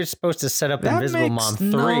 Maybe we're supposed to set up That Invisible makes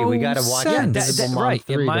Mom 3. no We got to watch sense. Invisible Mom right.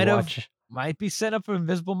 3 It might to have watch. might be set up for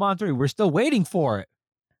Invisible Mom 3. We're still waiting for it.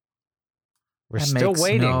 We're That still makes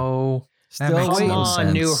waiting. Still makes waiting. Come no on,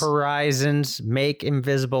 sense. New Horizons, make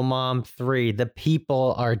Invisible Mom 3. The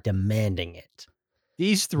people are demanding it.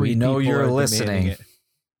 These three We know people you're are demanding listening. it.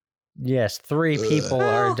 Yes, 3 people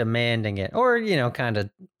are demanding it. Or, kind of.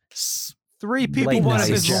 3 people blatantly want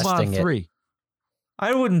Invisible Mom suggesting it. 3.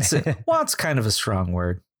 I wouldn't say, well, it's kind of a strong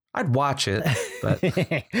word. I'd watch it, but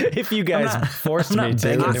if you guys forced I'm me not to,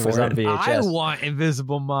 begging and it was for on it. VHS. I want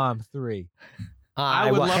Invisible Mom 3.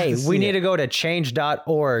 I would love hey, to see we need it. to go to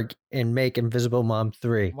change.org and make Invisible Mom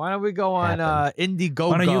 3. Why don't we go on Indiegogo?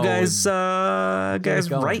 why don't you guys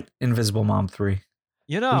going. write Invisible Mom 3?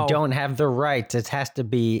 You know, We don't have the rights. It has to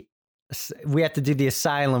be. We have to do the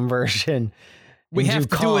asylum version. We have to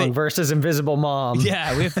do Kong it versus Invisible Mom.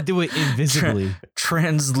 Yeah, we have to do it invisibly.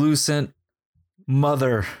 Translucent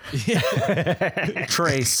mother Yeah.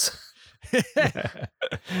 trace.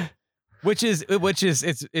 Which is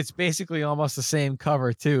it's basically almost the same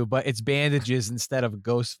cover too, but it's bandages instead of a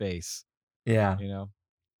ghost face. Yeah. You know,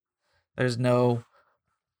 There's no.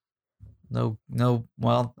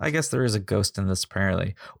 Well, I guess there is a ghost in this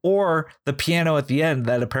apparently. Or the piano at the end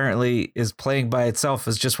that apparently is playing by itself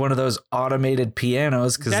is just one of those automated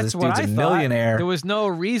pianos because this dude's a millionaire. There was no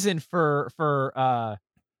reason for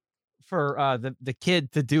for the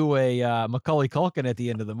kid to do a Macaulay Culkin at the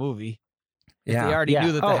end of the movie. Yeah. They already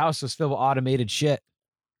knew that the house was filled with automated shit.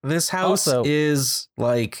 This house is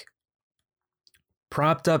like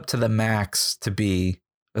propped up to the max to be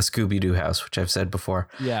a Scooby-Doo house, which I've said before.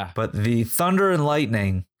 Yeah. But the thunder and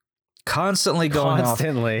lightning constantly going off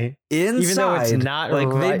inside, even though it's not like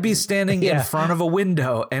right. they'd be standing in front of a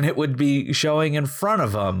window and it would be showing in front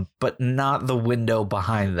of them, but not the window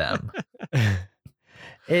behind them.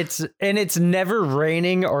 It's never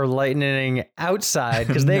raining or lightning outside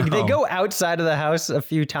because they go outside of the house a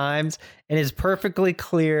few times and it's perfectly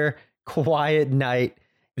clear, quiet night.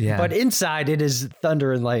 Yeah. But inside it is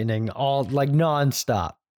thunder and lightning all like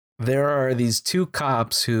nonstop. There are these two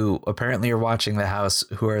cops who apparently are watching the house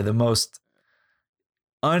who are the most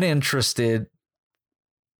uninterested.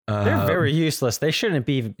 They're very useless. They shouldn't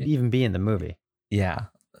even be in the movie. Yeah.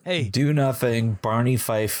 Hey, do nothing. Barney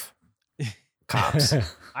Fife cops.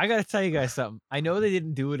 I got to tell you guys something. I know they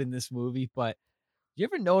didn't do it in this movie, but you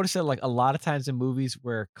ever notice that like a lot of times in movies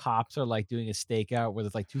where cops are like doing a stakeout where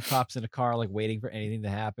there's like two cops in a car like waiting for anything to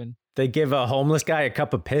happen? They give a homeless guy a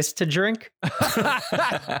cup of piss to drink.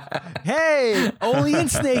 Hey, only in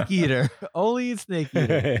Snake Eater. Only in Snake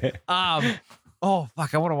Eater. Oh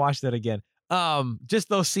fuck, I want to watch that again. Just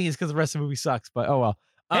those scenes because the rest of the movie sucks. But oh well.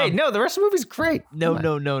 Hey, no, the rest of the movie's great. No.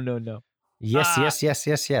 Yes. It's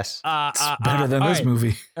better than this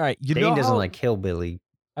movie. All right, Dane doesn't like hillbilly.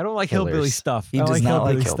 I don't like hillbilly stuff. He does not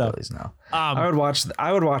like hillbillies. No,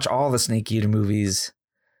 I would watch all the Snake Eater movies.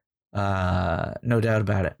 No doubt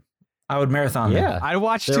about it. I would marathon them. I'd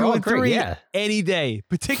watch 2 and 3 any day,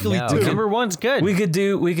 particularly 2. Number 1's good. We could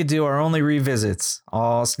do our only revisits,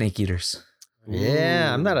 all Snake Eaters.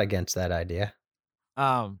 Yeah, I'm not against that idea.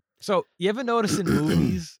 So you ever notice in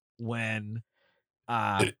movies when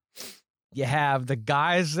you have the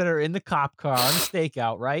guys that are in the cop car on the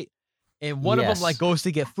stakeout, right? And one of them like goes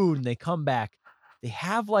to get food and they come back. They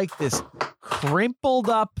have like this crimpled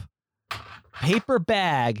up paper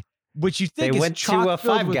bag, which you think they is went chock to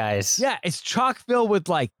filled Five with, Guys. Yeah, it's chock filled with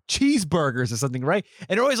like cheeseburgers or something, right?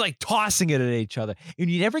 And they're always like tossing it at each other. And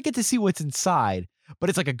you never get to see what's inside, but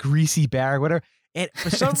it's like a greasy bag or whatever. And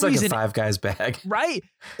for some it's reason, like a Five Guys bag. Right?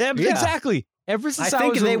 Exactly. Ever since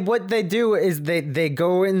I think what they do is they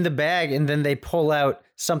go in the bag and then they pull out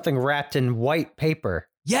something wrapped in white paper.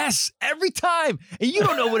 Yes, every time. And you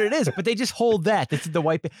don't know what it is, but they just hold that. This is the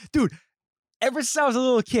white bag. Dude, ever since I was a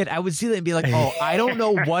little kid, I would see that and be like, oh, I don't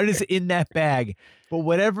know what is in that bag, but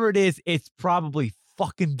whatever it is, it's probably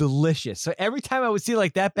fucking delicious. So every time I would see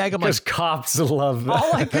like that bag, I'm because like, cops love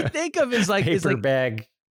all I could think of is like paper bag.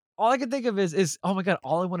 All I can think of is oh my god,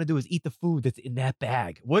 all I want to do is eat the food that's in that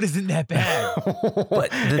bag. What is in that bag?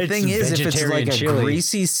 But the thing is, if it's like a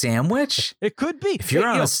greasy sandwich, it could be. If you're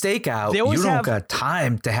on a stakeout, you don't got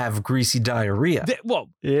time to have greasy diarrhea.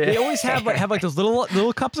 They always have like those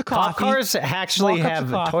little cups of coffee. Cop cars actually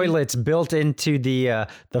have toilets built into the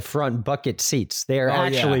front bucket seats. They are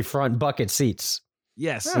actually front bucket seats.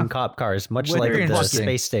 Yes, in cop cars, much like the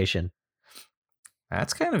space station.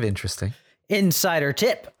 That's kind of interesting. Insider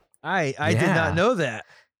tip. I did not know that.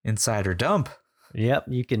 Insider dump. Yep,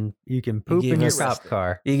 you can poop in your cop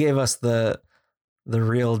car. He gave us the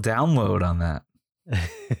real download on that.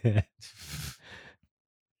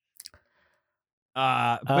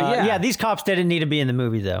 But these cops didn't need to be in the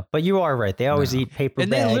movie though. But you are right; they always eat paper.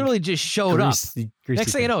 And bag, they literally just showed up.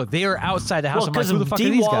 Next thing you know, they are outside the house. Well, because who the fuck are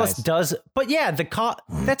these guys? does. But yeah, the cop.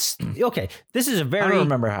 That's okay. This is a very. I don't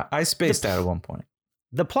remember how I spaced out at one point.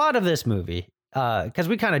 The plot of this movie. Because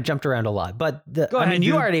we kind of jumped around a lot, but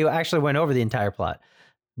you already actually went over the entire plot.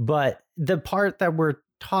 But the part that we're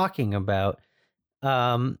talking about,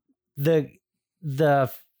 the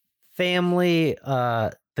family,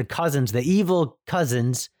 the cousins, the evil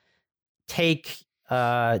cousins, take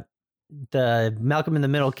the Malcolm in the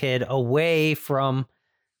Middle kid away from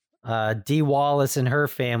Dee Wallace and her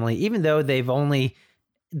family, even though they've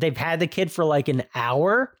had the kid for like an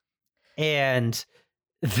hour, and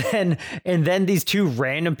then these two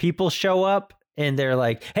random people show up and they're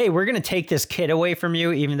like, hey, we're going to take this kid away from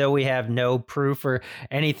you, even though we have no proof or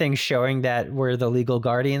anything showing that we're the legal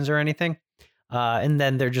guardians or anything. And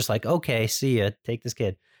then they're just like, okay, see ya, take this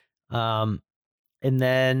kid. And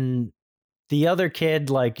then the other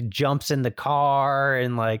kid like jumps in the car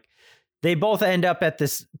and like they both end up at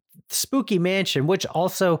this spooky mansion, which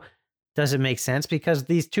also doesn't make sense because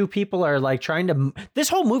these two people are like trying to. This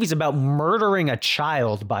whole movie's about murdering a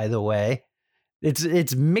child. By the way,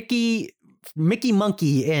 it's Mickey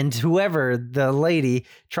Monkey and whoever the lady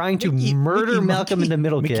trying to murder Malcolm in the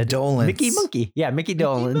Middle kid. Dolans. Mickey Monkey, yeah, Mickey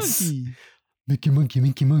Dolans. Mickey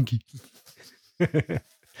Monkey.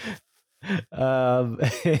 and,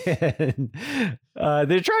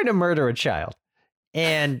 they're trying to murder a child,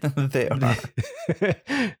 and They are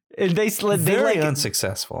and they very like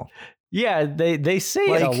unsuccessful. Yeah, they say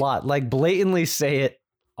it a lot, like blatantly say it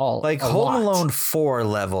all, Like a Home lot. Alone 4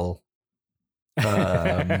 level.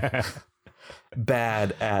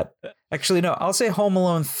 Bad at. Actually, no. I'll say Home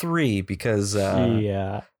Alone 3 because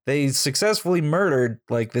they successfully murdered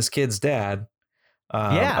like this kid's dad.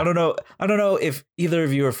 I don't know if either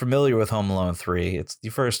of you are familiar with Home Alone 3. It's the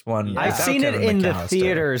first one. I've seen it Kevin in the McAllister.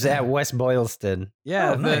 theaters at West Boylston.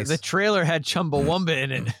 Yeah, Oh, nice. the trailer had Chumbawamba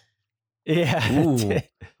in it. Yeah. Ooh.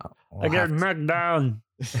 I get knocked down,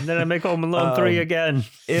 and then I make Home Alone 3 again.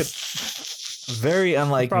 It's very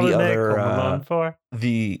unlike Probably the make other Home Alone 4.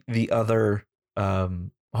 the other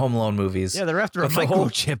Home Alone movies. Yeah, they're after a Like the whole-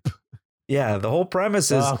 microchip. Yeah, the whole premise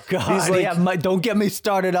is Oh God! these, like, don't get me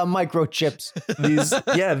started on microchips.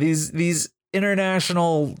 these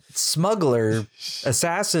international smuggler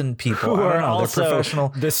assassin people Who I are don't know, also they're professional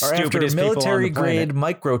the are after a stupidest people on the military grade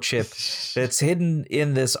planet. microchip that's hidden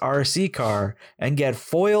in this RC car and get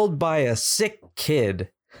foiled by a sick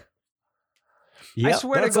kid. I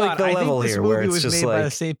swear That's to God, like the I level think this here where movie it's was just made by the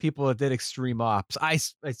like same people that did Extreme Ops. I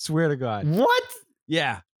swear to God. What?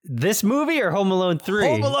 Yeah. This movie or Home Alone 3?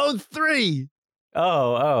 Home Alone 3.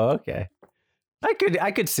 Oh, okay.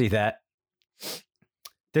 I could see that.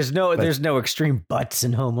 There's no extreme butts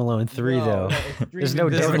in Home Alone 3 though. There's no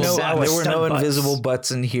there were Devil no, Sawa there were stunt no butts. invisible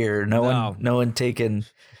butts in here. No one taking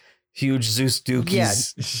huge Zeus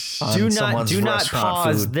dookies. on Do someone's not restaurant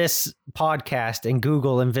pause food. this podcast and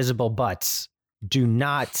Google invisible butts. Do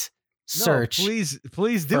not search. No,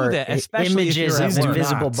 please do for that, especially if images you're at of work.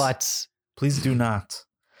 invisible not. butts. Please do not.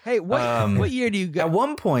 Hey, what year do you guys? At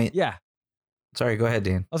one point, Yeah, sorry, go ahead,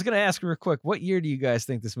 Dean. I was gonna ask real quick. What year do you guys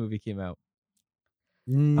think this movie came out?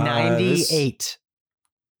 98.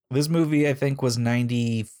 This movie, I think, was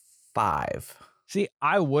 95. See,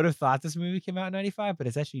 I would have thought this movie came out in 95, but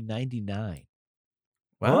it's actually 99.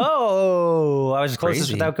 Wow. Whoa! I was closest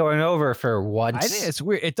Crazy. without going over for once. I think it's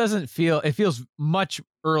weird. It doesn't feel. It feels much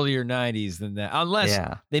earlier 90s than that, unless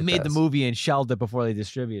Yeah, they it made the does. movie and shelved it before they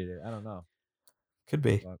distributed it. I don't know. Could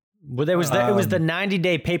be. Well, it was the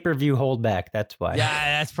 90-day pay-per-view holdback. That's why.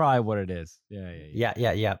 Yeah, that's probably what it is.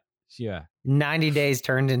 Yeah. Yeah. 90 days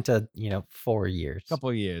turned into 4 years. Couple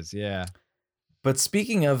of years. Yeah. But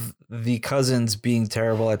speaking of the cousins being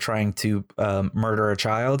terrible at trying to murder a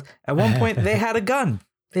child, at one point they had a gun.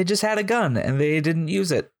 They just had a gun and they didn't use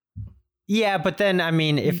it. Yeah, but then I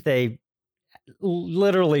mean, if they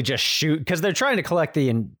literally just shoot, because they're trying to collect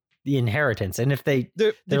the inheritance, and if they're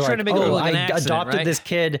trying like, to make it look like an I accident, adopted right? this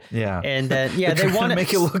kid, Yeah. and then They're they trying want to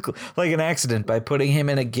make it look like an accident by putting him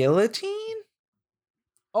in a guillotine.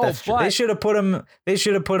 Oh, That's true. but They should have put him. They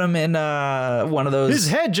should have put him in one of those. his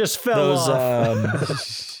head just fell Those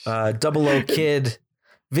off. 00 Kid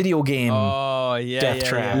video game oh yeah, death yeah,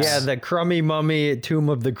 traps. Yeah, the crummy mummy, tomb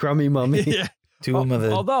of the crummy mummy. yeah. Tomb of the.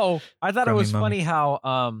 Although I thought it crummy was mummy. funny how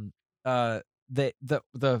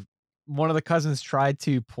the one of the cousins tried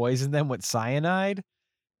to poison them with cyanide,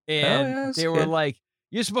 and yeah, that's they were good. like,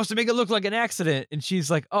 "You're supposed to make it look like an accident," and she's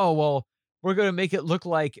like, "Oh well, we're gonna make it look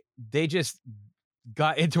like they just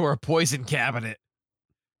got into our poison cabinet."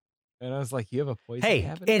 And I was like, "You have a poison Hey,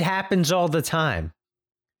 cabinet? it happens all the time.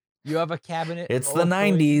 You have a cabinet? It's full the of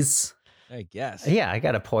poison?" 90s. I guess. Yeah, I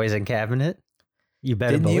got a poison cabinet. You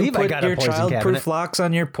better Didn't you believe I put got your a poison childproof cabinet. locks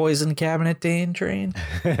on your poison cabinet, Dane Train?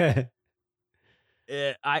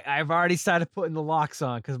 I've already started putting the locks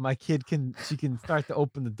on because my kid can start to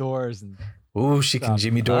open the doors and. Ooh, she can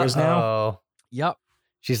Jimmy doors now. Oh, Yep.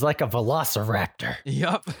 she's like a velociraptor.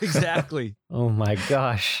 Yep. Exactly. Oh my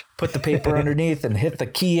gosh. Put the paper underneath and hit the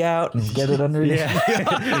key out and get it underneath.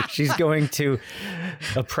 Yeah. She's going to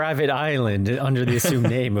a private island under the assumed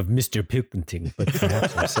name of Mr. Pilkington, but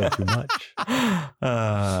perhaps I said too much.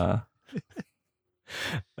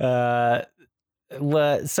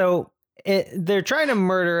 So they're trying to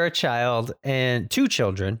murder a child and two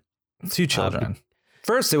children. Two children.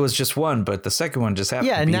 First, it was just one, but the second one just happened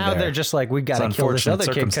Yeah, to and be now there. they're just like, we got to It's kill this unfortunate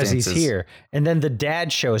other kid because he's circumstances. here. And then the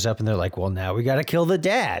dad shows up and they're like, well, now we got to kill the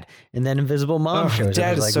dad. And then Invisible Mom shows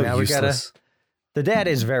Dad up. is Like, so now we got to. useless. The dad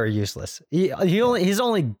is very useless. His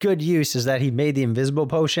only good use is that he made the invisible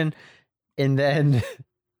potion, and then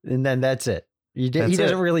that's it. He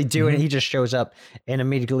doesn't really do it. He just shows up and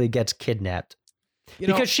immediately gets kidnapped.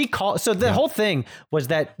 Because she called. So the whole thing was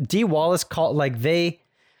that Dee Wallace called, like they.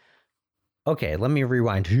 Okay, let me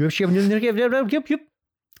rewind. Mr.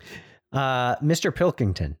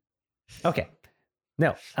 Pilkington. Okay.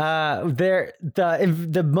 No, they're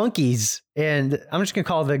the monkeys, and I'm just gonna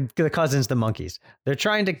call the cousins the monkeys. They're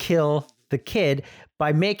trying to kill the kid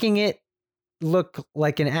by making it look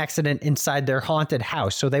like an accident inside their haunted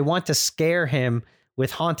house. So they want to scare him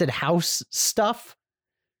with haunted house stuff.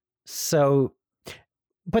 So,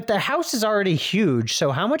 but the house is already huge.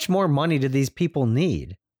 So how much more money do these people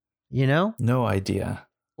need? You know? No idea.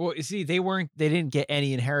 Well, you see, they didn't get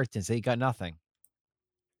any inheritance. They got nothing.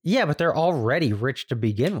 Yeah, but they're already rich to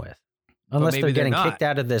begin with. Unless they're getting kicked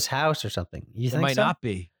out of this house or something. You think might not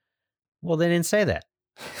be. Well, they didn't say that.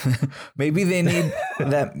 Maybe they need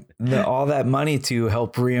all that money to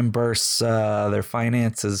help reimburse their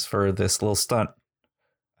finances for this little stunt.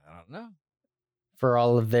 I don't know. For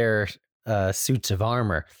all of their suits of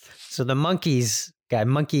armor. So the monkeys guy,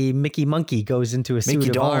 Mickey Monkey goes into a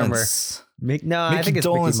suit of armor. I think it's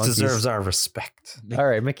Dolenz Mickey deserves our respect. All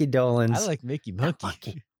right, Mickey Dolenz. I like Mickey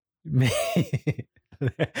Monkey.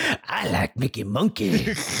 I like Mickey Monkey.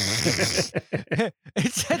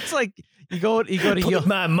 it's like you go to Put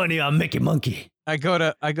my money on Mickey Monkey. I go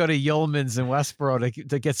to Yeoman's in Westboro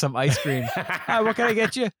to get some ice cream. Hi, what can I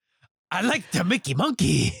get you? I like the Mickey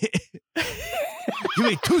Monkey. Give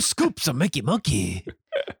me 2 scoops of Mickey Monkey.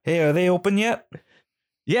 Hey, are they open yet?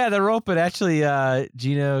 Yeah, they're open. Actually,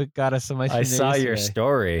 Gino got us some ice cream. I saw your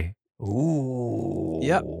story. Ooh.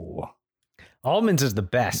 Yep. Almonds is the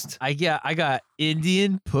best. I got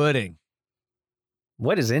Indian pudding.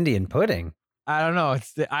 What is Indian pudding? I don't know.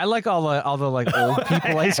 I like all the like old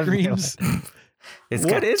people ice creams.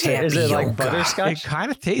 What is it? Is it like butterscotch? It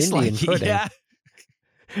kind of tastes Indian like pudding. Yeah.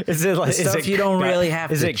 Is it like stuff you don't really have?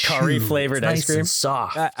 Is to it curry chew. flavored It's ice nice cream? and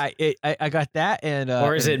soft. I got that and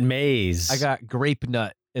or is it maize? I got grape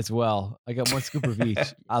nut as well. I got 1 scoop of each.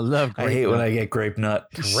 I love grape I hate nut. when I get grape nut.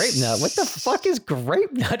 Grape nut? What the fuck is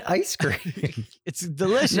grape nut ice cream? It's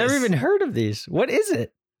delicious. Never even heard of these. What is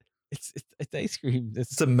it? It's ice cream.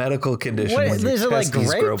 It's a medical condition. What, when your is it like testes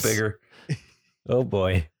grow grapes? bigger. Oh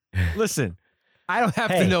boy. Listen, I don't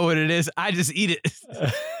have to know what it is. I just eat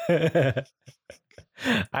it.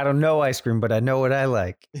 I don't know ice cream, but I know what I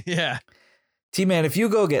like. Yeah. T-Man, if you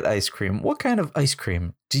go get ice cream, what kind of ice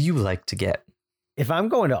cream do you like to get? If I'm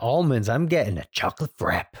going to Almonds, I'm getting a chocolate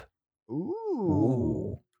frap.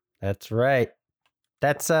 Ooh. That's right.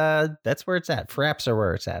 That's where it's at. Fraps are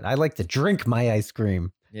where it's at. I like to drink my ice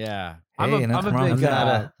cream. Yeah. Hey, I'm a nothing wrong big with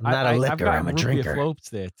that. I'm not a liquor, I've got I'm a root drinker. beer floats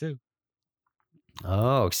there too.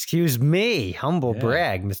 Oh, excuse me. Humble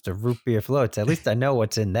brag, Mr. Root Beer Floats. At least I know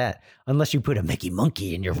what's in that. Unless you put a Mickey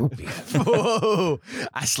Monkey in your root beer. Whoa!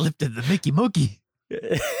 I slipped in the Mickey Monkey.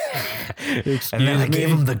 And then I gave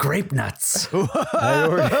him the grape nuts.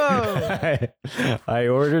 I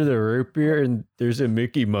order the root beer and there's a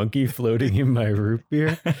Mickey Monkey floating in my root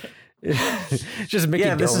beer. Just Mickey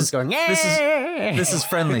Dolenz going, this is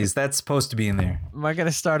Friendlies. That's supposed to be in there. Am I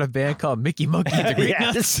gonna start a band called Mickey Monkey and the Grape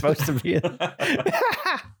Nuts? It's supposed to be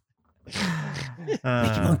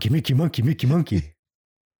Mickey Monkey.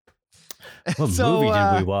 What movie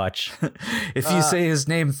did we watch? If you say his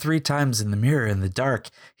name 3 times in the mirror in the dark,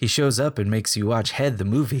 he shows up and makes you watch Head the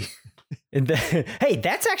movie. Hey,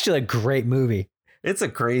 that's actually a great movie. It's a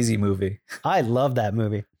crazy movie. I love that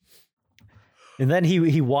movie. And then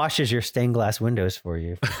he washes your stained glass windows for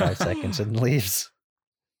you for 5 seconds and leaves.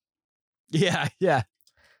 Yeah.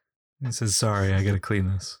 He says, "Sorry, I gotta clean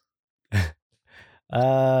this."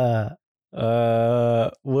 I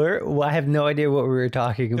have no idea what we were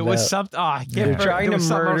talking about. It was something. Oh, I can't They're remember. trying to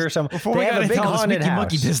murder someone. Before They we have got a big into this haunted Mickey house.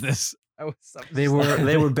 Monkey business. They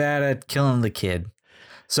were bad at killing the kid.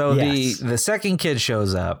 So Yes. the second kid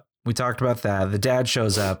shows up. We talked about that. The dad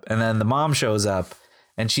shows up, and then the mom shows up,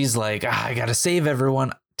 and she's like, "I gotta save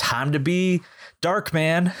everyone. Time to be Dark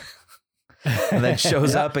Man." And then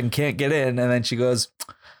shows up and can't get in, and then she goes,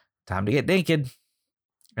 "Time to get naked."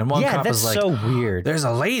 And one cop that's is like, so weird. "There's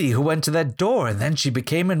a lady who went to that door, and then she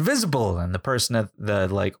became invisible." And the person at the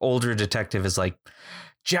like older detective is like,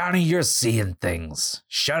 "Johnny, you're seeing things.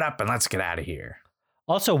 Shut up and let's get out of here."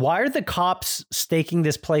 Also, why are the cops staking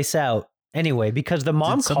this place out anyway? Because the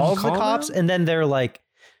mom Did someone calls the call cops them? and then they're like,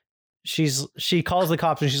 she calls the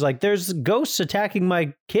cops and she's like, "There's ghosts attacking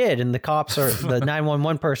my kid." And the cops are, the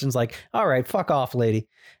 911 person's like, "All right, fuck off, lady."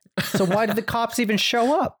 So why did the cops even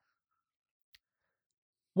show up?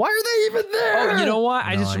 Why are they even there? Oh, you know what?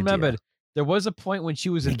 I No just idea. remembered. There was a point when she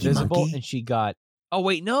was Mickey invisible Monkey? and she got. Oh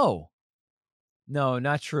wait, no,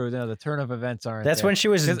 not true. No, the turn of events aren't. That's there. when she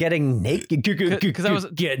was getting naked. Because I was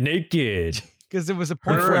Get naked. because there was a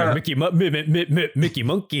point Her, where Mickey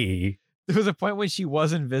Monkey. there was a point when she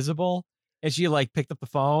was invisible and she like picked up the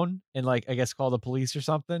phone and like I guess called the police or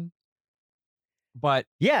something. But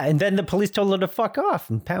yeah, and then the police told her to fuck off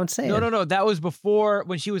and pound sand. no. That was before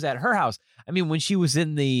when she was at her house. I mean, when she was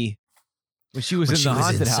in the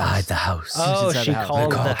haunted house. the house. Oh, she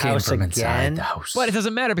called the house from again. inside the house. But it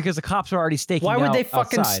doesn't matter because the cops are already staking Why would out they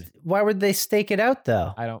fucking? outside. Why would they stake it out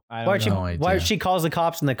though? I don't Why know. Why she calls the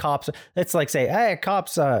cops and the cops? It's like say, hey,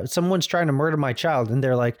 cops, someone's trying to murder my child, and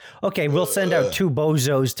they're like, okay, we'll send out 2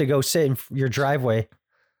 bozos to go sit in your driveway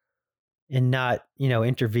and not,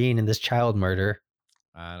 intervene in this child murder.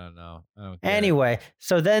 I don't know. I don't get Anyway,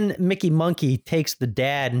 so then Mickey Monkey takes the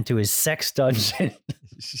dad into his sex dungeon.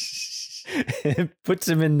 Puts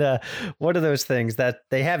him in the, what are those things that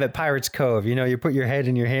they have at Pirates Cove? You put your head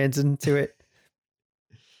and your hands into it.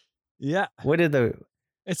 Yeah. What are the?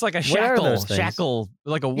 It's like a What are those things? shackle,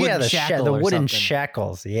 like a wooden shackle. The or wooden something.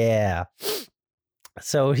 shackles. Yeah.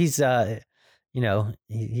 So he's,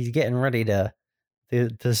 he's getting ready to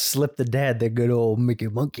slip the dad the good old Mickey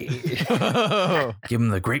Monkey. Give him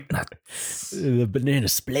the grape nut. The banana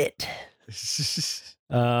split.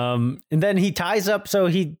 And then he ties up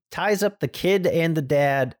the kid and the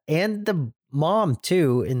dad and the mom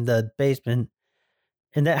too in the basement.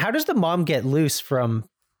 And then how does the mom get loose from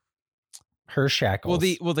her shackles?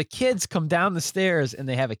 Well, the kids come down the stairs and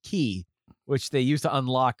they have a key, which they use to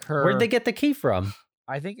unlock her. Where'd they get the key from?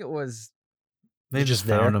 I think it was. They just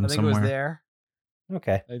found him I think somewhere. it was there.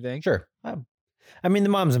 Okay. I think. Sure. I mean, the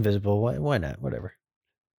mom's invisible. Why not? Whatever.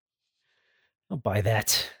 I'll buy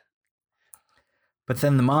that. But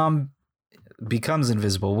then the mom becomes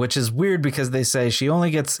invisible, which is weird because they say she only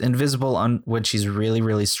gets invisible when she's really,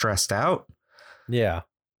 really stressed out. Yeah.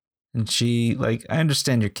 And she, I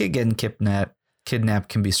understand your kid getting kidnapped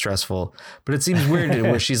can be stressful, but it seems weird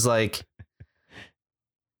where she's like,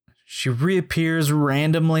 she reappears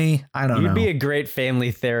randomly. I don't know. You'd be a great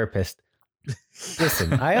family therapist.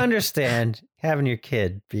 Listen, I understand having your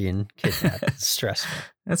kid being kidnapped. It's stressful.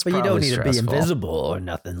 That's but you don't probably need stressful. to be invisible or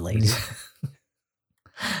nothing, lady.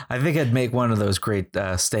 I think I'd make one of those great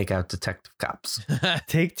stakeout detective cops.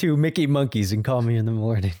 Take 2 Mickey monkeys and call me in the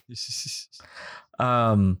morning.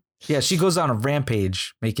 Yeah, she goes on a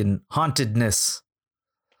rampage making hauntedness.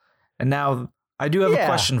 And now I do have a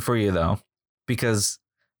question for you though, because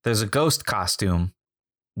there's a ghost costume,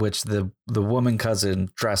 which the woman cousin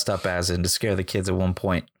dressed up as to scare the kids at one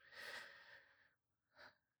point.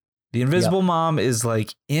 The invisible mom is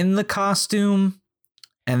in the costume,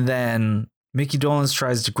 and then Mickey Dolenz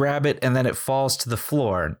tries to grab it, and then it falls to the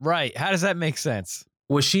floor. Right. How does that make sense?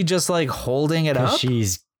 Was she just holding it up?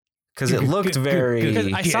 Because it looked very.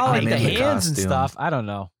 Because I saw the hands costume. and stuff. I don't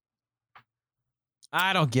know.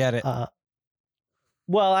 I don't get it.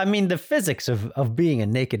 Well, I mean, the physics of being a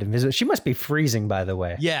naked invisible. She must be freezing, by the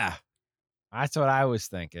way. Yeah. That's what I was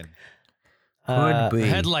thinking. Could be. The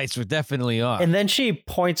headlights were definitely on. And then she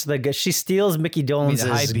points she steals Mickey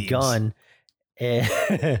Dolenz's gun.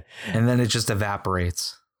 And then it just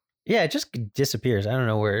evaporates. Yeah, it just disappears. I don't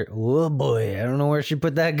know where. Oh boy, I don't know where she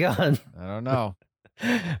put that gun. I don't know.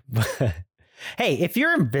 But, hey, if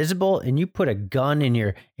you're invisible and you put a gun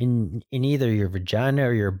in either your vagina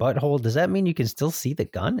or your butthole, does that mean you can still see the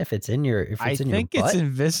gun if it's in your? I think it's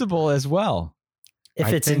invisible as well.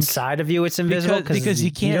 If it's inside of you, it's invisible because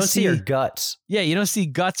you can't don't see her guts. Yeah, you don't see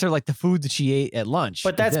guts or the food that she ate at lunch.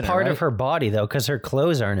 But that's dinner, part right? of her body though, because her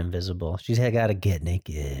clothes aren't invisible. She's got to get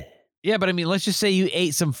naked. Yeah, but I mean, let's just say you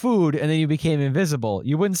ate some food and then you became invisible.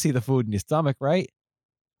 You wouldn't see the food in your stomach, right?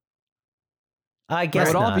 I guess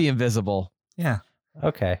it would all not. be invisible. Yeah.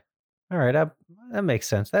 Okay. All right. That makes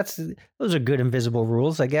sense. Those are good invisible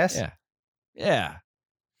rules, I guess. Yeah. Yeah.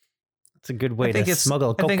 It's a good way to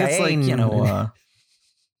smuggle cocaine. I think it's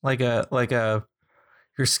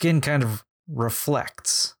your skin kind of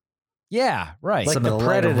reflects. Yeah, right. Some of the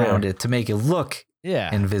light around it to make it look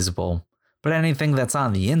invisible. But anything that's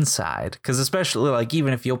on the inside, because especially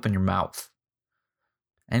even if you open your mouth,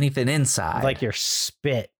 anything inside, like your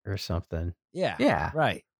spit or something. Yeah. Yeah.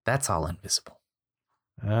 Right. That's all invisible.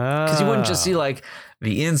 Because you wouldn't just see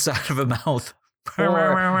the inside of a mouth.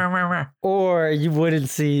 Or you wouldn't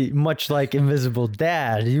see, much like Invisible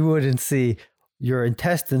Dad, you wouldn't see your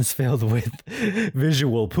intestines filled with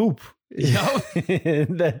visual poop. Yep.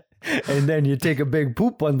 and then you take a big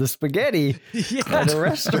poop on the spaghetti at a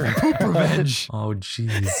restaurant. Poop revenge. Oh,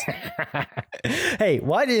 jeez. Hey,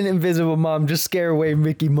 why didn't Invisible Mom just scare away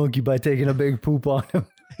Mickey Monkey by taking a big poop on him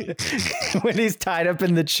when he's tied up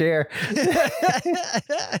in the chair?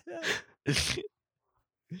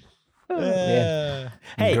 Hey,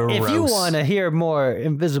 if you want to hear more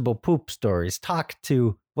invisible poop stories,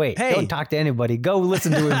 don't talk to anybody. Go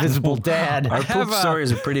listen to Invisible Dad. Our poop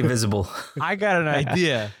stories are pretty visible. I got an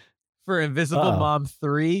idea for Invisible Mom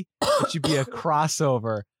 3. It should be a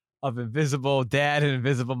crossover of Invisible Dad and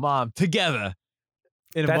Invisible Mom together.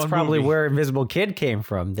 That's probably where Invisible Kid came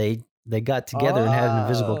from. They got together and had an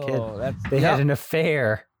Invisible Kid. They had an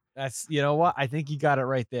affair. That's, you know what? I think you got it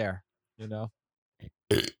right there. You know?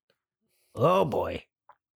 Oh boy.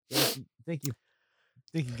 I think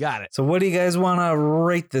you got it. So what do you guys want to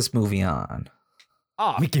rate this movie on?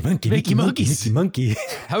 Oh, Mickey Monkeys. Mickey Monkey.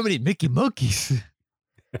 How many Mickey Monkeys?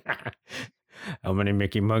 How many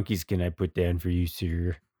Mickey Monkeys can I put down for you,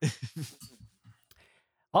 sir?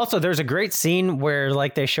 Also, there's a great scene where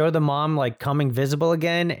like they show the mom like coming visible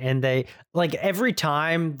again, and they like every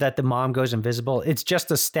time that the mom goes invisible, it's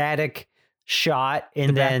just a static shot,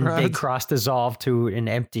 and then they cross dissolve to an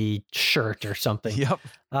empty shirt or something. Yep.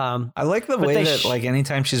 I like the way that like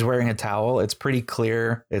anytime she's wearing a towel, it's pretty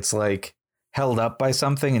clear. It's like held up by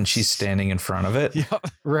something, and she's standing in front of it. Yep.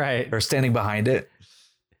 Right. Or standing behind it.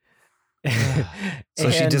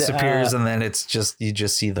 So she disappears, and then it's just you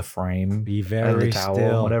just see the frame, be very the towel,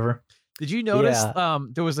 still. whatever. Did you notice?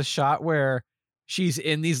 There was a shot where she's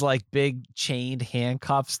in these like big chained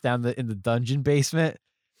handcuffs down in the dungeon basement,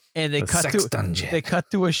 and they cut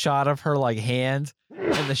to a shot of her like hand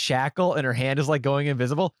and the shackle, and her hand is like going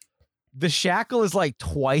invisible. The shackle is like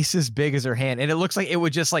twice as big as her hand, and it looks like it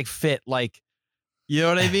would just like fit like. You know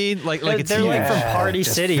what I mean? Like it's they're like from Party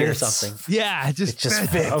City fits. or something. Yeah, it just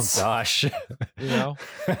fits. Oh gosh. You know?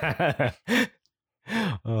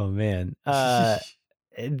 Oh man. And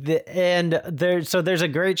there's a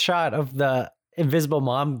great shot of the Invisible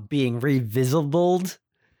Mom being revisibled,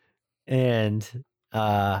 and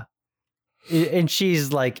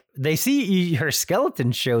she's like, they see her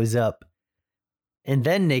skeleton shows up, and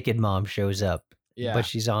then Naked Mom shows up. Yeah. But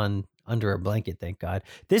she's under a blanket, thank God.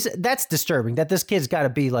 That's disturbing that this kid's got to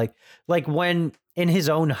be like when in his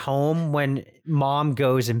own home, when mom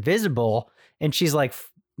goes invisible and she's like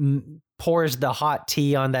pours the hot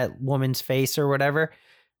tea on that woman's face or whatever.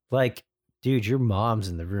 Like, dude, your mom's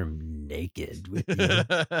in the room naked with you.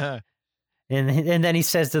 and then he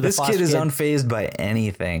says to the this kid is unfazed by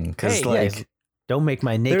anything because don't make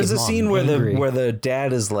my naked. There's a mom scene angry. where the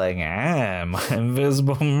dad is like, my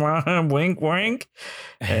invisible mom, wink, wink.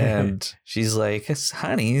 And she's like,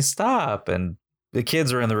 honey, stop. And the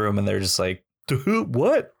kids are in the room and they're just like,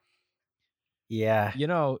 what? Yeah. You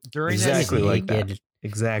know, during exactly that like scene, that.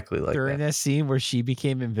 Exactly like during that scene where she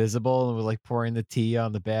became invisible and was like pouring the tea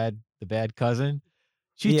on the bad cousin.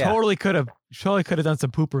 She totally could have done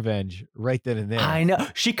some poop revenge right then and there. I know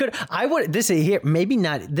she could. I would. This is here. Maybe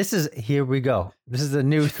not. This is here. We go. This is a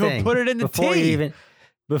new thing. Put it in the tea.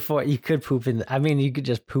 Before you could poop in. I mean, you could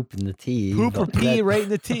just poop in the tea. Poop or pee right in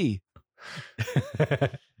the tea.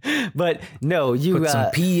 But no, you put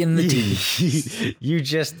some pee in the tea. You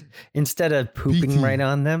just instead of pooping right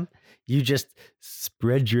on them, you just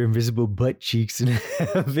spread your invisible butt cheeks and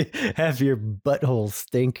have your butthole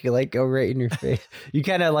stink, like go right in your face. You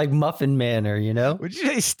kind of like Muffin Manor, you know? Would you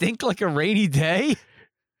say stink like a rainy day?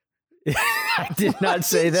 I did not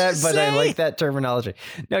say that, but I like that terminology.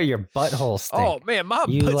 No, your butthole stink. Oh man, my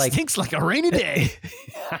butt stinks like a rainy day.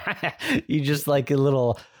 You just like a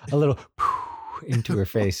little into her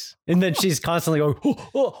face, and then she's constantly going,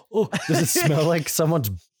 oh. Does it smell like someone's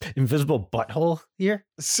invisible butthole here?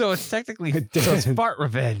 So it's technically it's fart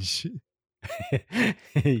revenge.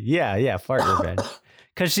 Yeah, fart revenge.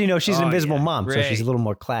 Because she's an invisible mom, great. So she's a little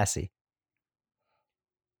more classy.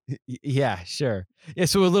 Yeah, sure. Yeah,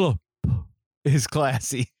 so a little is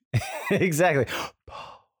classy. Exactly.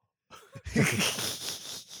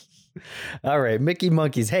 All right, Mickey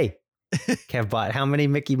Monkeys. Hey, Kevbot, how many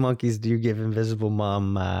Mickey Monkeys do you give Invisible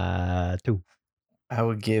Mom 2? I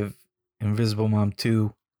would give Invisible Mom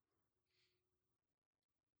 2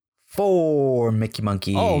 4 Mickey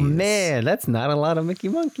Monkeys. Oh man, that's not a lot of Mickey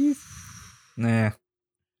Monkeys. Nah.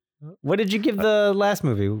 What did you give the last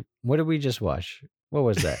movie? What did we just watch? What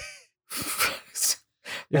was that?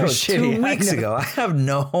 That was 2 weeks ago. I have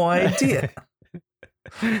no idea.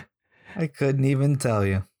 I couldn't even tell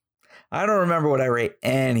you. I don't remember what I rate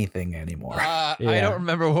anything anymore. I don't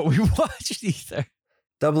remember what we watched either.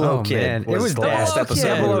 Double O Kid. Man. It was the last episode.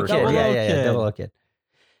 Double O Kid. Double O Yeah, Kid. Double O Kid.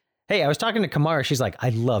 Hey, I was talking to Kamara. She's like, I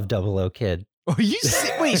love Double O Kid. Oh,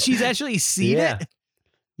 wait, she's actually seen it?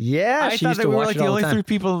 Yeah, I thought that we were like the only 3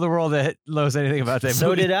 people in the world that knows anything about that movie.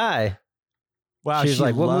 So did I. Wow, she's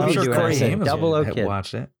like, what movie do you want to say? Double O Kid.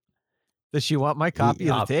 Watched it. Does she want my copy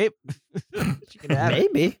of the tape? She can have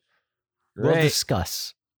it. Maybe. Great. We'll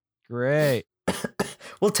discuss. Great.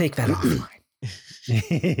 We'll take that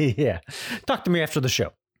offline. Yeah. Talk to me after the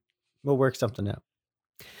show. We'll work something out.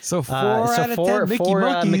 So 4 out of 10 Mickey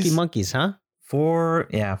Monkeys. Mickey Monkeys, huh? 4.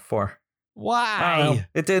 Yeah, 4. I don't know. Why?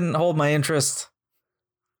 It didn't hold my interest.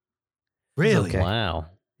 Really? Okay. Wow.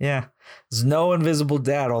 Yeah. There's no Invisible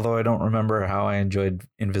Dad, although I don't remember how I enjoyed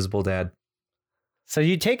Invisible Dad. So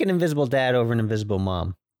you take an Invisible Dad over an Invisible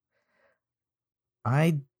Mom?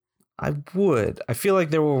 I would. I feel like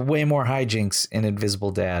there were way more hijinks in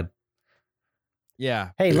Invisible Dad.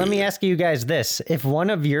 Yeah. Hey, let me ask you guys this. If one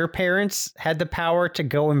of your parents had the power to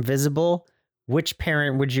go invisible, which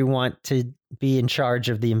parent would you want to be in charge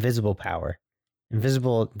of the invisible power?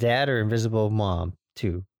 Invisible Dad or Invisible Mom,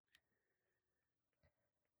 too?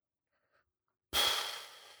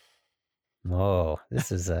 Oh,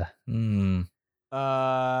 this is a...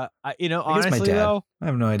 honestly though, I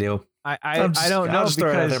have no idea. I don't know I'll just throw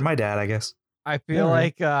it out because there. My dad, I guess. I feel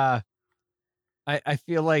like I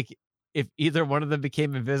feel like if either one of them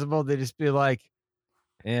became invisible, they'd just be like,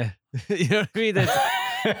 yeah, you know what I mean?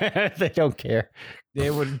 They don't care.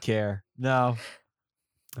 They wouldn't care. No.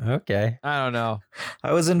 Okay. I don't know.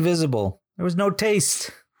 I was invisible. There was no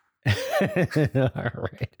taste. All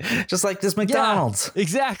right. Just like this McDonald's. Yeah,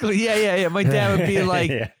 exactly. Yeah. My dad would be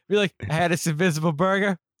like, Yeah. I had this invisible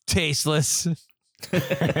burger, tasteless.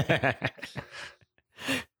 I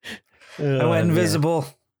went invisible.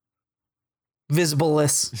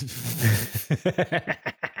 Visibleless.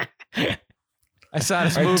 I saw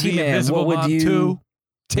this All right, movie, T-Man, Invisible what would Mom you- 2,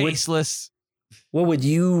 tasteless. What would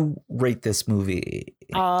you rate this movie?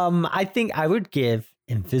 I think I would give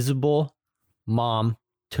Invisible Mom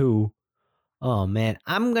 2. Oh man,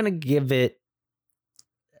 I'm gonna give it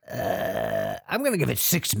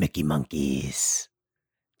 6 Mickey Monkeys.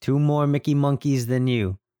 2 more Mickey Monkeys than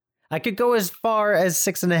you. I could go as far as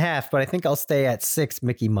 6.5, but I think I'll stay at 6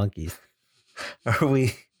 Mickey Monkeys. Are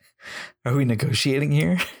we negotiating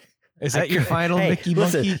here? Is that your final Mickey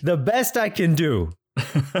listen, Monkey? The best I can do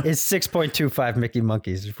is 6.25 Mickey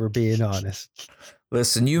Monkeys, if we're being honest.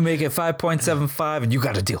 Listen, you make it 5.75 and you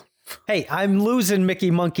got a deal. Hey, I'm losing Mickey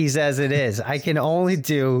Monkeys as it is. I can only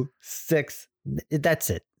do 6. That's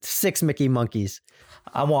it. 6 Mickey Monkeys.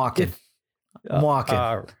 I'm walking.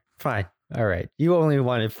 Fine. All right. You only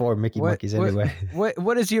wanted 4 Mickey Monkeys anyway.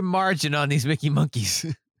 What is your margin on these Mickey Monkeys?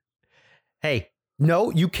 Hey, no,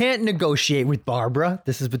 you can't negotiate with Barbara.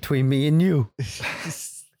 This is between me and you.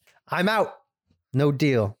 I'm out. No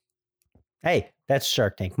deal. Hey, that's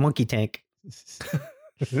Shark Tank. Monkey Tank.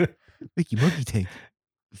 Mickey Monkey Tank.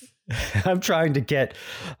 I'm trying to get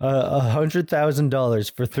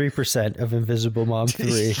 $100,000 for 3% of Invisible Mom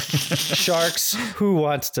 3. Sharks, who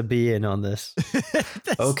wants to be in on this?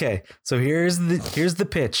 Okay, so here's the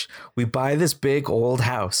pitch. We buy this big old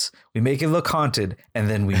house. We make it look haunted, and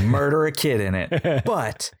then we murder a kid in it.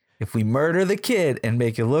 But if we murder the kid and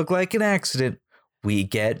make it look like an accident, we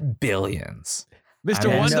get billions.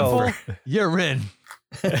 Mr. Wonderful, you're in.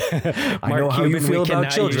 I know how you feel about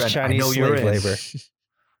children. I know you're in. Labor.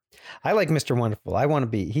 I like Mr. Wonderful.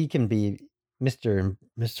 He can be Mr.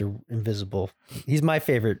 Invisible. He's my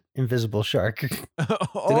favorite invisible shark. Did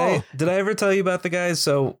I ever tell you about the guys?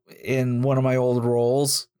 So in one of my old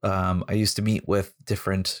roles, I used to meet with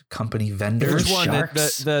different company vendors. Which one?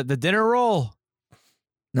 The dinner roll?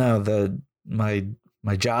 No,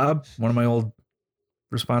 my job, one of my old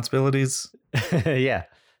responsibilities. Yeah.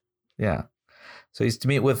 So I used to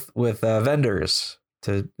meet with vendors.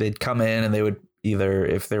 They'd come in and they would either,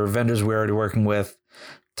 if they were vendors we were already working with,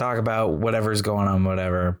 talk about whatever's going on,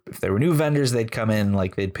 whatever. If there were new vendors, they'd come in,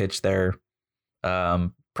 like they'd pitch their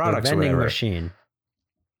products or whatever. Machine.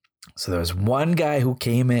 So there was one guy who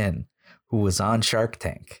came in who was on Shark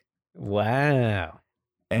Tank. Wow.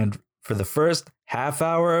 And for the first half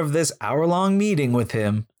hour of this hour-long meeting with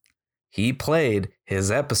him, he played his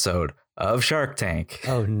episode of Shark Tank.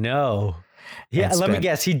 Oh, no. Yeah, let me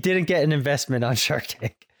guess. He didn't get an investment on Shark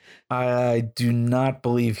Tank. I do not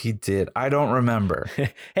believe he did. I don't remember.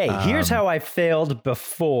 Hey, here's how I failed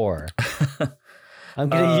before. I'm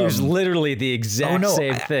going to use literally the exact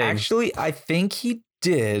same thing. Actually, I think he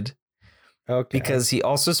did. Okay. Because he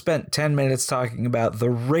also spent 10 minutes talking about the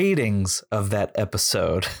ratings of that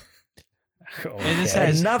episode. And this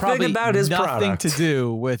has nothing about his nothing product. to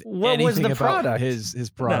do with What was anything the about product? his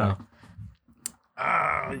product. No.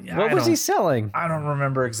 What was he selling? I don't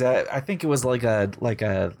remember exactly. I think it was like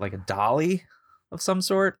a dolly of some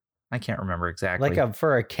sort. I can't remember exactly.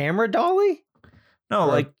 For a camera dolly? No, Or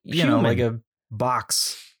like human? like a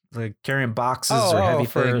box, like carrying boxes or heavy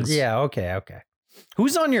things. Yeah, okay.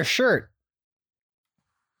 Who's on your shirt?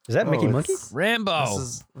 Is that Mickey Monkey? Rambo.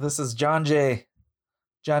 This is John J.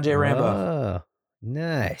 Rambo. Oh,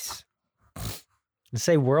 nice.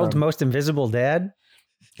 Say world's most invisible dad.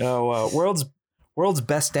 World's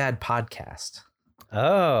best dad podcast.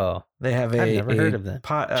 Oh, They have I've never heard of them.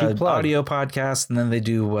 Cheap plug. Audio podcast, and then they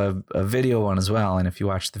do a video one as well. And if you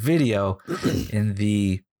watch the video in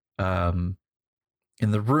the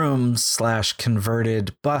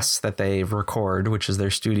room/converted bus that they record, which is their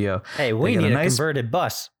studio. Hey, we need a converted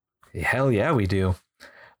bus. Hell yeah, we do.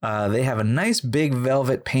 They have a nice big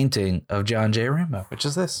velvet painting of John J. Rambo, which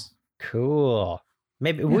is this. Cool.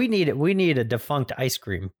 Maybe we need it. We need a defunct ice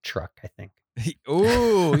cream truck, I think.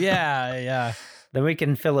 Ooh, yeah. Then we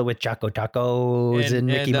can fill it with Choco Tacos and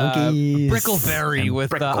Mickey Monkeys. Brickleberry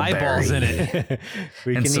with eyeballs in it.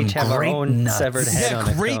 We can each have our own severed head on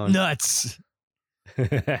a great cone. nuts.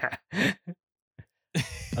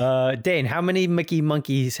 Dane, how many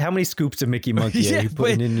scoops of Mickey Monkey are you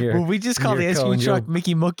putting in your? Well, we just call the ice cream truck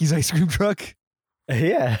Mickey Monkey's ice cream truck.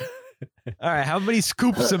 Yeah. All right, how many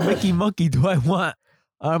scoops of Mickey Monkey do I want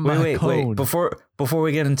on my cone? Wait. Before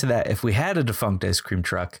we get into that, if we had a defunct ice cream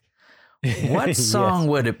truck, what song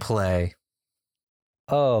would it play?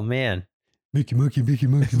 Oh man, Mickey Monkey, Mickey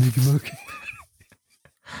Monkey, Mickey Monkey.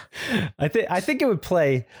 I think it would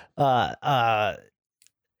play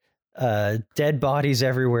Dead Bodies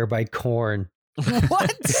Everywhere by Korn.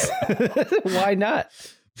 What? Why not?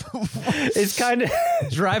 It's kind of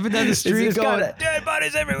driving down the street going, dead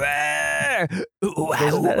bodies everywhere.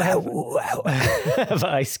 Doesn't that have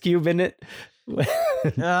Ice Cube in it? Okay.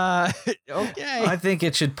 I think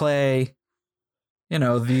it should play,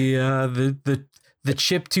 the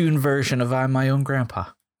chiptune version of "I'm My Own Grandpa."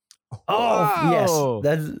 Oh, yes,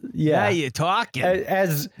 that's Now you're talking.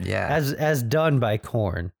 As done by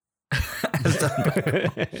Korn.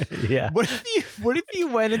 Yeah. What if you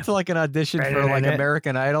went into like an audition for like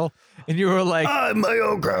American Idol and you were like, I'm my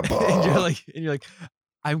own grandpa. and you're like,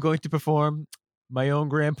 I'm going to perform My Own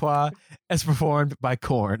Grandpa as performed by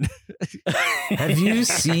Korn. Have you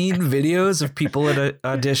seen videos of people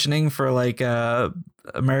auditioning for like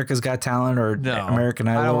America's Got Talent or American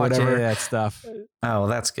Idol or whatever? I don't watch any of that stuff. Oh,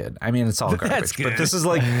 that's good. I mean, it's all garbage. That's good. But this is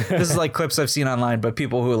like clips I've seen online, but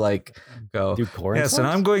people who like go, yes, and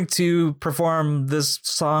I'm going to perform this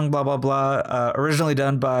song, blah blah blah, originally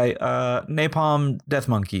done by Napalm Death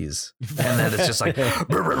Monkeys, and then it's just like, and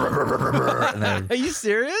then, are you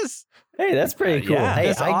serious? Hey, that's pretty cool. Yeah, hey,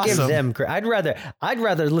 that's I give awesome. them. I'd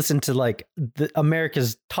rather listen to like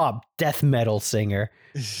America's top death metal singer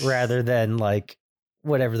rather than like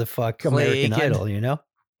whatever the fuck American Idol.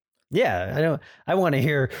 Yeah, I want to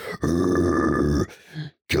hear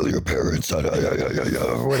kill your parents or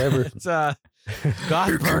whatever. It's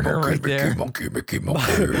Gothburger right there. Mickey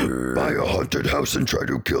Monkey. Buy a haunted house and try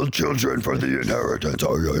to kill children for the inheritance.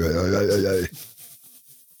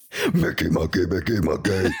 Mickey Monkey, Mickey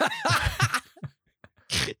Monkey.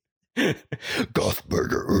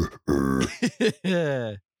 Gothburger.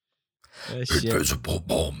 Invisible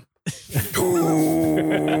bomb.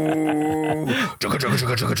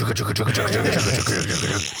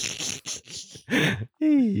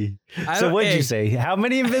 So what'd you say? How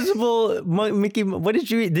many invisible Mickey? What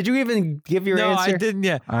did you even give your answer? No, I didn't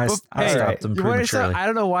yet. I stopped them prematurely. I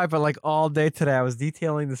don't know why, but like all day today, I was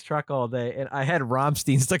detailing this truck all day, and I had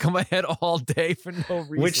Rammstein stuck on my head all day for no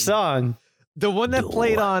reason. Which song? The one that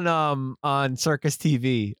played on Circus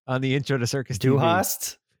TV, on the intro to Circus TV. Du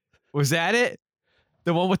hast? Was that it?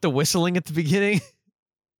 The one with the whistling at the beginning?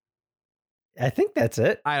 I think that's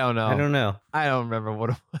it. I don't know. I don't know. I don't remember what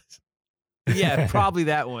it was. Yeah, probably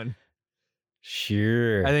that one.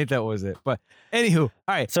 Sure. I think that was it. But anywho, all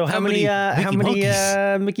right. So how many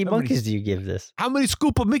Mickey Monkeys do you give this? How many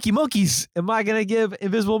scoop of Mickey Monkeys am I going to give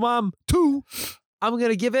Invisible Mom? 2. I'm going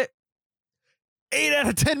to give it 8 out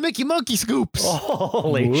of 10 Mickey Monkey scoops.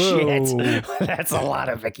 Holy shit. That's a lot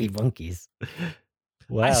of Mickey Monkeys.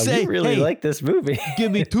 Wow, I say, you really like this movie.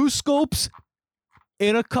 Give me 2 scoops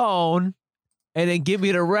in a cone, and then give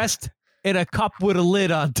me the rest in a cup with a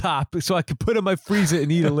lid on top so I can put it in my freezer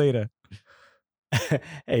and eat it later.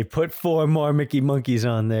 Hey, put 4 more Mickey Monkeys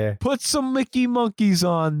on there. Put some Mickey Monkeys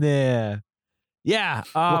on there. Yeah.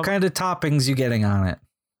 What kind of toppings you getting on it?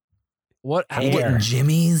 What? I'm getting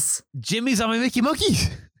Jimmy's. Jimmy's on my Mickey Monkeys.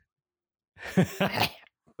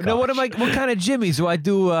 No, what kind of Jimmy's do I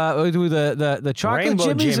do? The chocolate Rainbow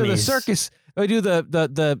Jimmy's or the Jimmy's. circus? Do I do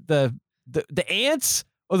the ants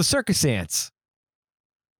or the circus ants?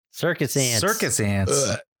 Circus ants. Circus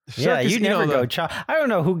ants. Yeah, Circus, you never go. the I don't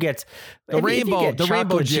know who gets The if you rainbow- get the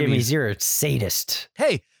rainbow chocolate Jimmy's. Jimmy's. You're a sadist.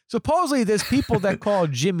 Hey, supposedly there's people that call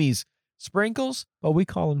Jimmy's sprinkles, but we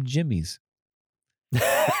call them Jimmy's.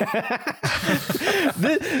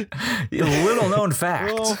 Little known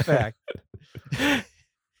fact. Little fact.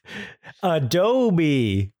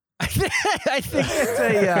 Adobe. I think it's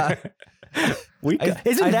a.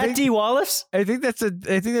 Isn't that D. Wallace? I think that's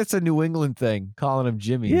a New England thing, calling him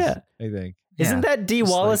Jimmy. Yeah, I think. Isn't that D.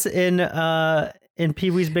 Wallace in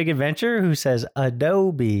Pee-wee's Big Adventure who says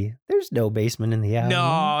Adobe? There's no basement in the alley.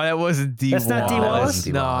 No, that wasn't D. That's not D. Wallace.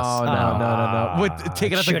 No. What?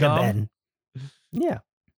 Taking out the Should have gum. been. Yeah.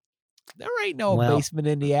 There ain't no basement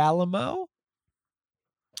in the Alamo.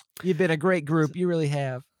 You've been a great group. You really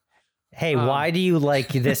have. Hey, why do you like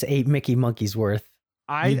this 8 Mickey Monkeys worth?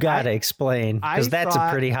 You gotta explain, because that's a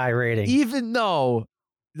pretty high rating. Even though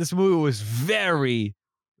this movie was very,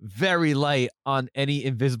 very light on any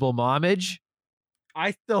Invisible Momage,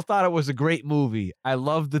 I still thought it was a great movie. I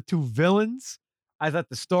loved the two villains. I thought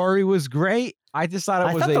the story was great. I just thought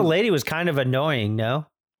I thought the lady was kind of annoying. No,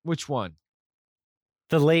 which one?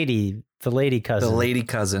 The lady cousin. The lady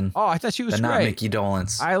cousin. Oh, I thought she was but great. not Mickey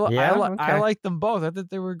Dolenz. I liked them both. I thought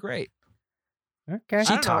they were great. Okay.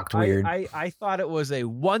 She talked weird. I thought it was a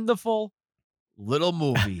wonderful little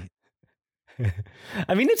movie.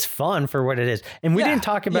 I mean, it's fun for what it is. And we didn't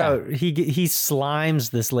talk about he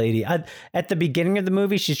slimes this lady. At the beginning of the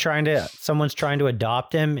movie, someone's trying to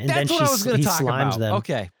adopt him, and That's then what I was he talk slimes about. them.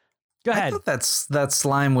 Okay. Go ahead. I thought that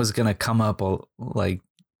slime was gonna come up like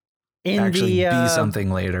In actually the, be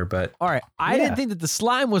something later, but all right. I didn't think that the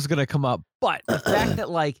slime was gonna come up, but the fact that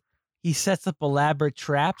like he sets up elaborate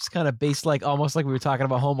traps, kind of based like almost like we were talking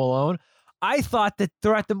about Home Alone. I thought that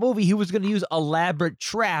throughout the movie he was gonna use elaborate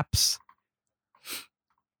traps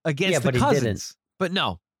against the cousins. He didn't. But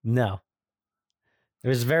no. It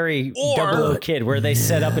was very Double O Kid, where they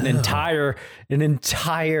set up an entire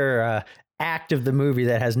act of the movie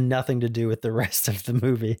that has nothing to do with the rest of the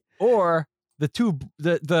movie. Or the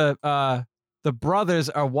brothers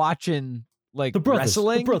are watching like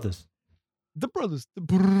wrestling. The brothers. They're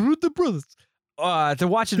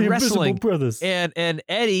watching The wrestling. Invisible Brothers. And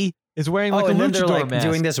Eddie is wearing like a and then they're luchador like mask.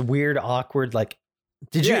 doing this weird, awkward like.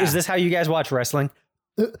 Is this how you guys watch wrestling?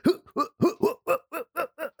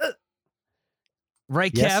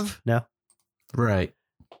 Right, Yes? Kev? No. right.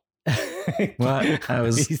 What?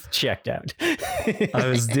 He's checked out.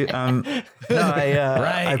 I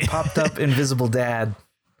popped up Invisible Dad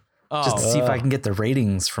just to see if I can get the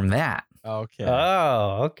ratings from that. Okay.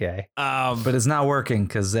 Oh, okay. But it's not working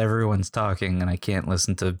because everyone's talking and I can't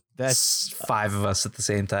listen to 5 of us at the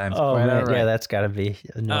same time. Oh, man. Yeah, that's got to be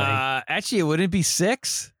annoying. Actually, it wouldn't be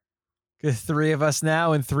 6. 'Cause 3 of us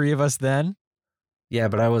now and 3 of us then. Yeah,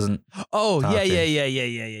 but I wasn't. Oh, talking. yeah.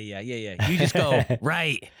 You just go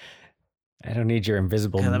right. I don't need your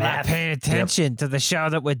invisible I'm not math. paying attention to the show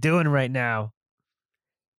that we're doing right now.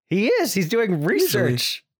 He is. He's doing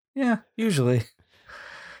research. Yeah, usually.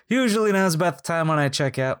 Usually now's about the time when I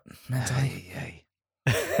check out. Mentally.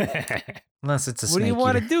 Unless it's a What do you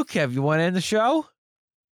want to do, Kev? You want to end the show?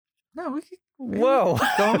 No, we can. Whoa.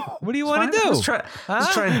 What do you want to do? Let's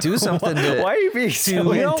try and do something. Why are you being so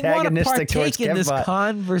We don't want to antagonistic towards partake in this Kevbot?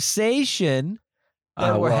 conversation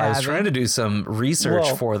that we're I having. was trying to do some research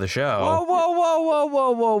Whoa. for the show.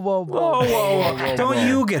 Whoa. Don't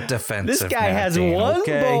you get defensive. This guy now, has Dan, one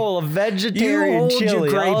okay? bowl of vegetarian You hold your chili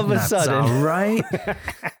grape all of a nuts, sudden. all right?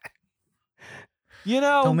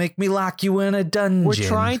 Don't make me lock you in a dungeon. We're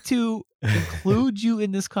trying to include you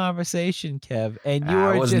in this conversation, Kev, and you I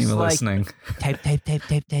are wasn't just even like listening. tape.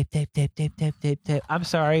 I'm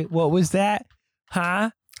sorry. What was that?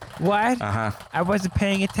 Huh? What? I wasn't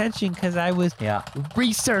paying attention because I was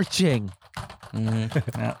researching.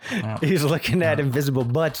 He's looking at invisible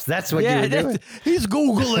butts. That's what you're doing. He's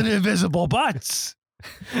Googling invisible butts.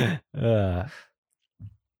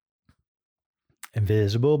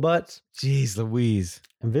 Invisible butts. Jeez Louise.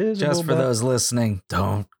 Invisible Just for those listening,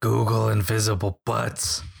 don't Google invisible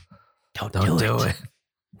butts. Don't do it.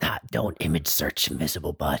 Don't image search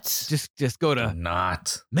invisible butts. Just go to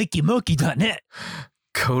not MickeyMonkey.net.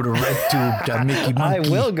 Go to RedTube.MickeyMonkey. I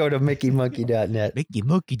will go to MickeyMonkey.net.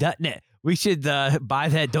 MickeyMonkey.net. We should buy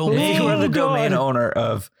that domain. If you are the domain owner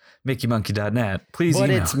of MickeyMonkey.net, please But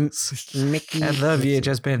email it's us Mickey at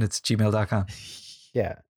thevhsbandits@gmail.com.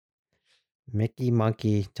 Yeah.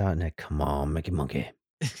 MickeyMonkey.net. Come on, Mickey Monkey.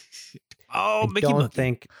 Oh, Mickey Don't Monkey.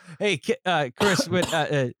 think. Hey, Chris,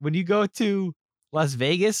 when you go to Las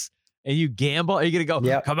Vegas and you gamble, are you gonna go?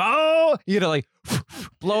 Yep. Come on! You're gonna like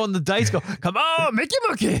blowing the dice. Go, come on, Mickey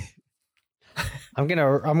Monkey. I'm gonna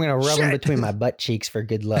rub them between my butt cheeks for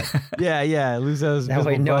good luck. Yeah. Lose those. That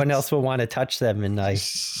way, visible no one butts. else will want to touch them, and I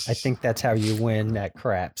think that's how you win at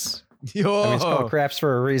craps. Yo. I mean, it's called craps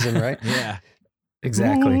for a reason, right? Yeah.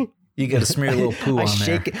 Exactly. You got to smear a little poo on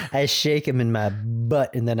there. I shake them in my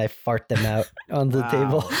butt and then I fart them out on the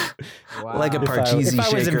table. Wow. Like a Parcheesi shaker. If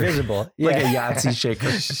I was invisible. Like a Yahtzee shaker.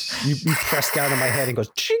 you press down on my head and goes,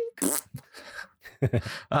 chink.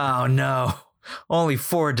 Oh, no. Only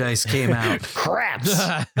 4 dice came out. Craps.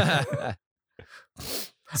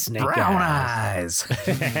 Snake Brown eyes.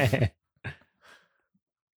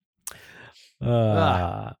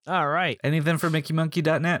 All right. Anything for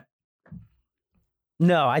MickeyMonkey.net?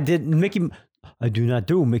 No, I didn't. I do not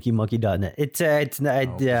do MickeyMonkey.net. It's not.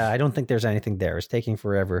 I don't think there's anything there. It's taking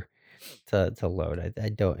forever to load. I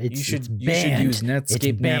don't. You should use Netscape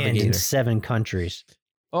it's banned Navigator in 7 countries.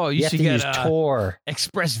 Oh, you have should to get use Tor.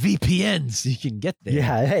 ExpressVPN so you can get there.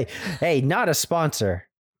 Yeah. Hey, not a sponsor.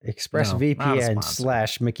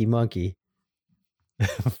 ExpressVPN / Mickey Monkey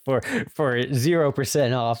for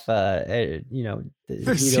 0% off. For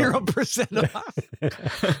 0% off.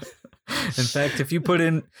 In fact, if you put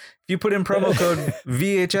in promo code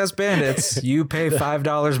VHS Bandits, you pay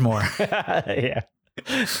 $5 more. Yeah,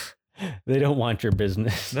 they don't want your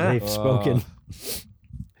business. They've spoken.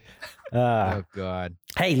 Oh God!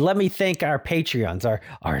 Hey, let me thank our Patreons,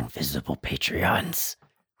 our invisible Patreons,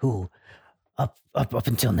 who up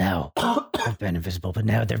until now have been invisible, but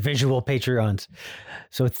now they're visual Patreons.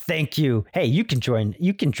 So thank you. Hey, you can join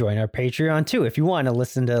our Patreon too if you want to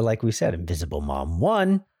listen to, like we said, Invisible Mom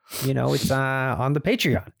 1. It's on the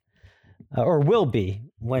Patreon, or will be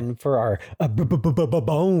for our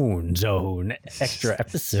Bone Zone extra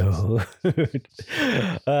episode.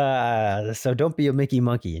 So don't be a Mickey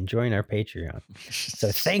Monkey and join our Patreon.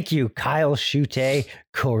 So thank you, Kyle Shute,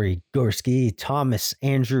 Corey Gorski, Thomas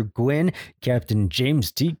Andrew Gwynn, Captain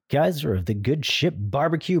James T. Kaiser of the Good Ship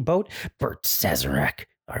Barbecue Boat, Bert Sazerac,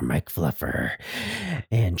 our Mike Fluffer,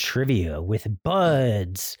 and Trivia with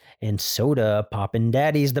Buds and Soda Poppin'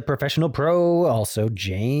 Daddies, the Professional Pro, also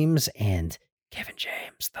James and Kevin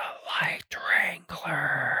James, the Light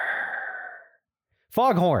Wrangler.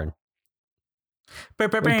 Foghorn.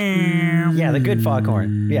 Yeah, the good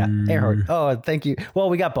Foghorn. Yeah, air horn. Oh, thank you. Well,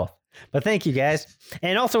 we got both, but thank you guys.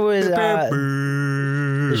 And also,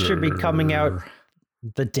 this should be coming out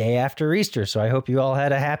the day after Easter, so I hope you all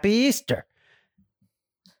had a happy Easter.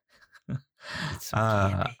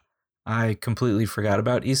 I completely forgot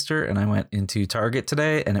about Easter, and I went into Target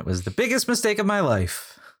today, and it was the biggest mistake of my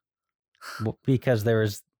life. Well, because there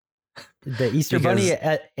was the Easter Bunny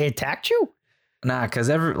attacked you? Nah, because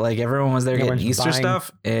everyone was there getting Easter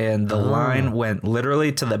stuff, and the line went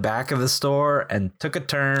literally to the back of the store and took a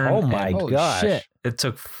turn. Oh my gosh! Shit. It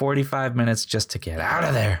took 45 minutes just to get out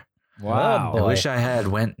of there. Wow! I wish I had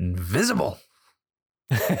went invisible.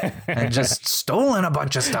 And just stolen a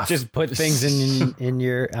bunch of stuff. Just put things in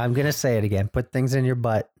your. I'm gonna say it again. Put things in your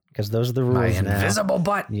butt because those are the rules. My now. invisible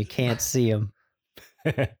butt. You can't see them.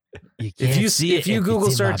 If you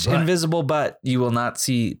Google search invisible butt, you will not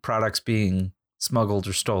see products being smuggled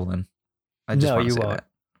or stolen. I just want to say that.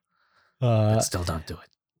 But still, don't do it.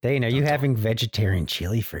 Dane, are you having vegetarian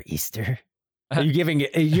chili for Easter? Are you giving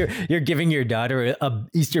you're giving your daughter a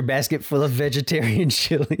Easter basket full of vegetarian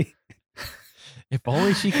chili? If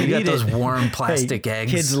only she could eat eat those it. warm plastic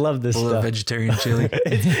eggs. Kids love this full stuff. Of vegetarian chili.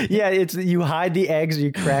 It's you hide the eggs,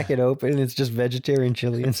 you crack it open, and it's just vegetarian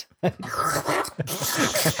chili inside.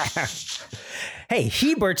 Hey,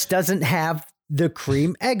 Hebert's doesn't have the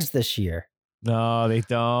cream eggs this year. No, they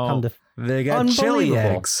don't. They got chili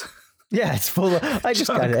eggs. Yeah, it's full of. I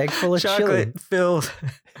just got an egg full of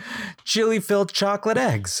chili-filled chocolate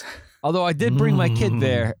eggs. Although I did bring my kid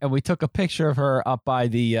there, and we took a picture of her up by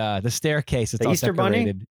the staircase. It's the all Easter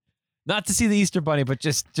decorated. Bunny? Not to see the Easter Bunny, but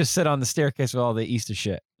just sit on the staircase with all the Easter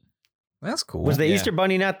shit. That's cool. Was the Easter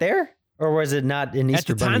Bunny not there, or was it not an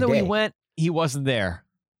Easter Bunny At the time that day? we went, he wasn't there.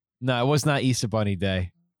 No, it was not Easter Bunny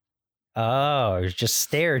day. Oh, it was just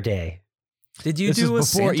Stair Day. Did you do a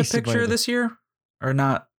Santa picture this year, or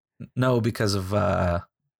not? No, because of no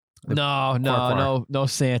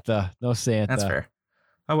Santa, no Santa. That's fair.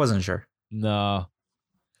 I wasn't sure. No.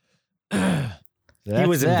 He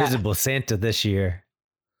was invisible Santa this year.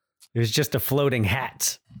 It was just a floating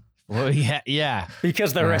hat. Well, yeah.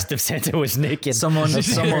 Because the rest of Santa was naked. Someone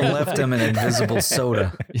left him an invisible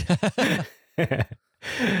soda.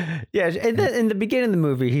 Yeah, and then in the beginning of the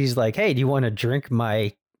movie, he's like, "Hey, do you want to drink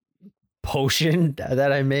my potion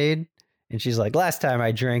that I made?" And she's like, "Last time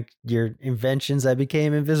I drank your inventions, I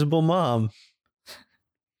became Invisible Mom."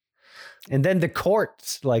 And then the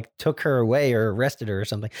court took her away or arrested her or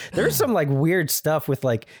something. There's some weird stuff with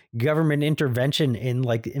government intervention in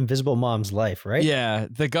Invisible Mom's life, right? Yeah,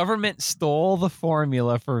 the government stole the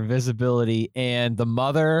formula for invisibility, and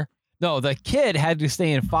the kid had to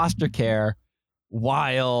stay in foster care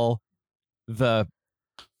while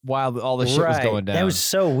all the shit was going down. That was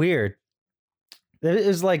so weird. It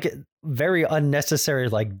was like very unnecessary,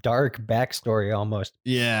 like dark backstory almost.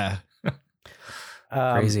 Yeah.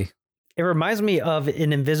 Crazy. It reminds me of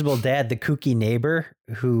an Invisible Dad, the kooky neighbor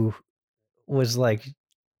who was like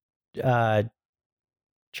trying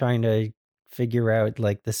to figure out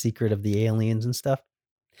like the secret of the aliens and stuff.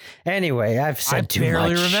 Anyway, I've said too much. I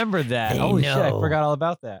barely remembered that. Holy shit, I forgot all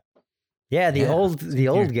about that. Yeah, the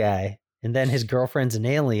old guy. And then his girlfriend's an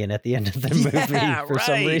alien at the end of the movie for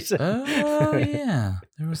some reason. Oh, yeah.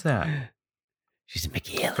 There was that. She's a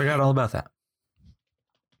Mickey alien. Forgot all about that.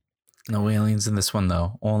 No aliens in this one,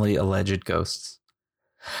 though. Only alleged ghosts.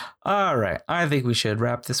 All right. I think we should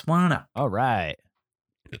wrap this one up. All right.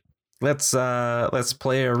 Let's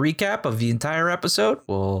play a recap of the entire episode.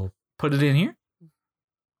 We'll put it in here.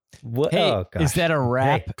 What? Hey, oh, gosh. is that a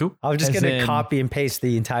wrap? Hey, I'm just going to copy and paste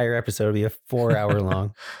the entire episode. It'll be a 4-hour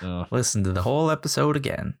long. Listen to the whole episode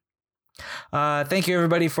again. Thank you,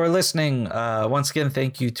 everybody, for listening. Once again,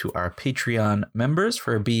 thank you to our Patreon members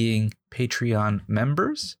for being Patreon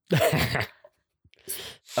members.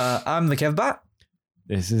 I'm the Kevbot.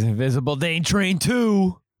 This is Invisible Dane Train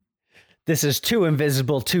 2. This is Too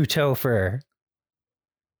Invisible to Topher.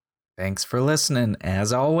 Thanks for listening.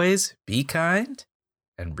 As always, be kind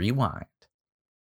and rewind.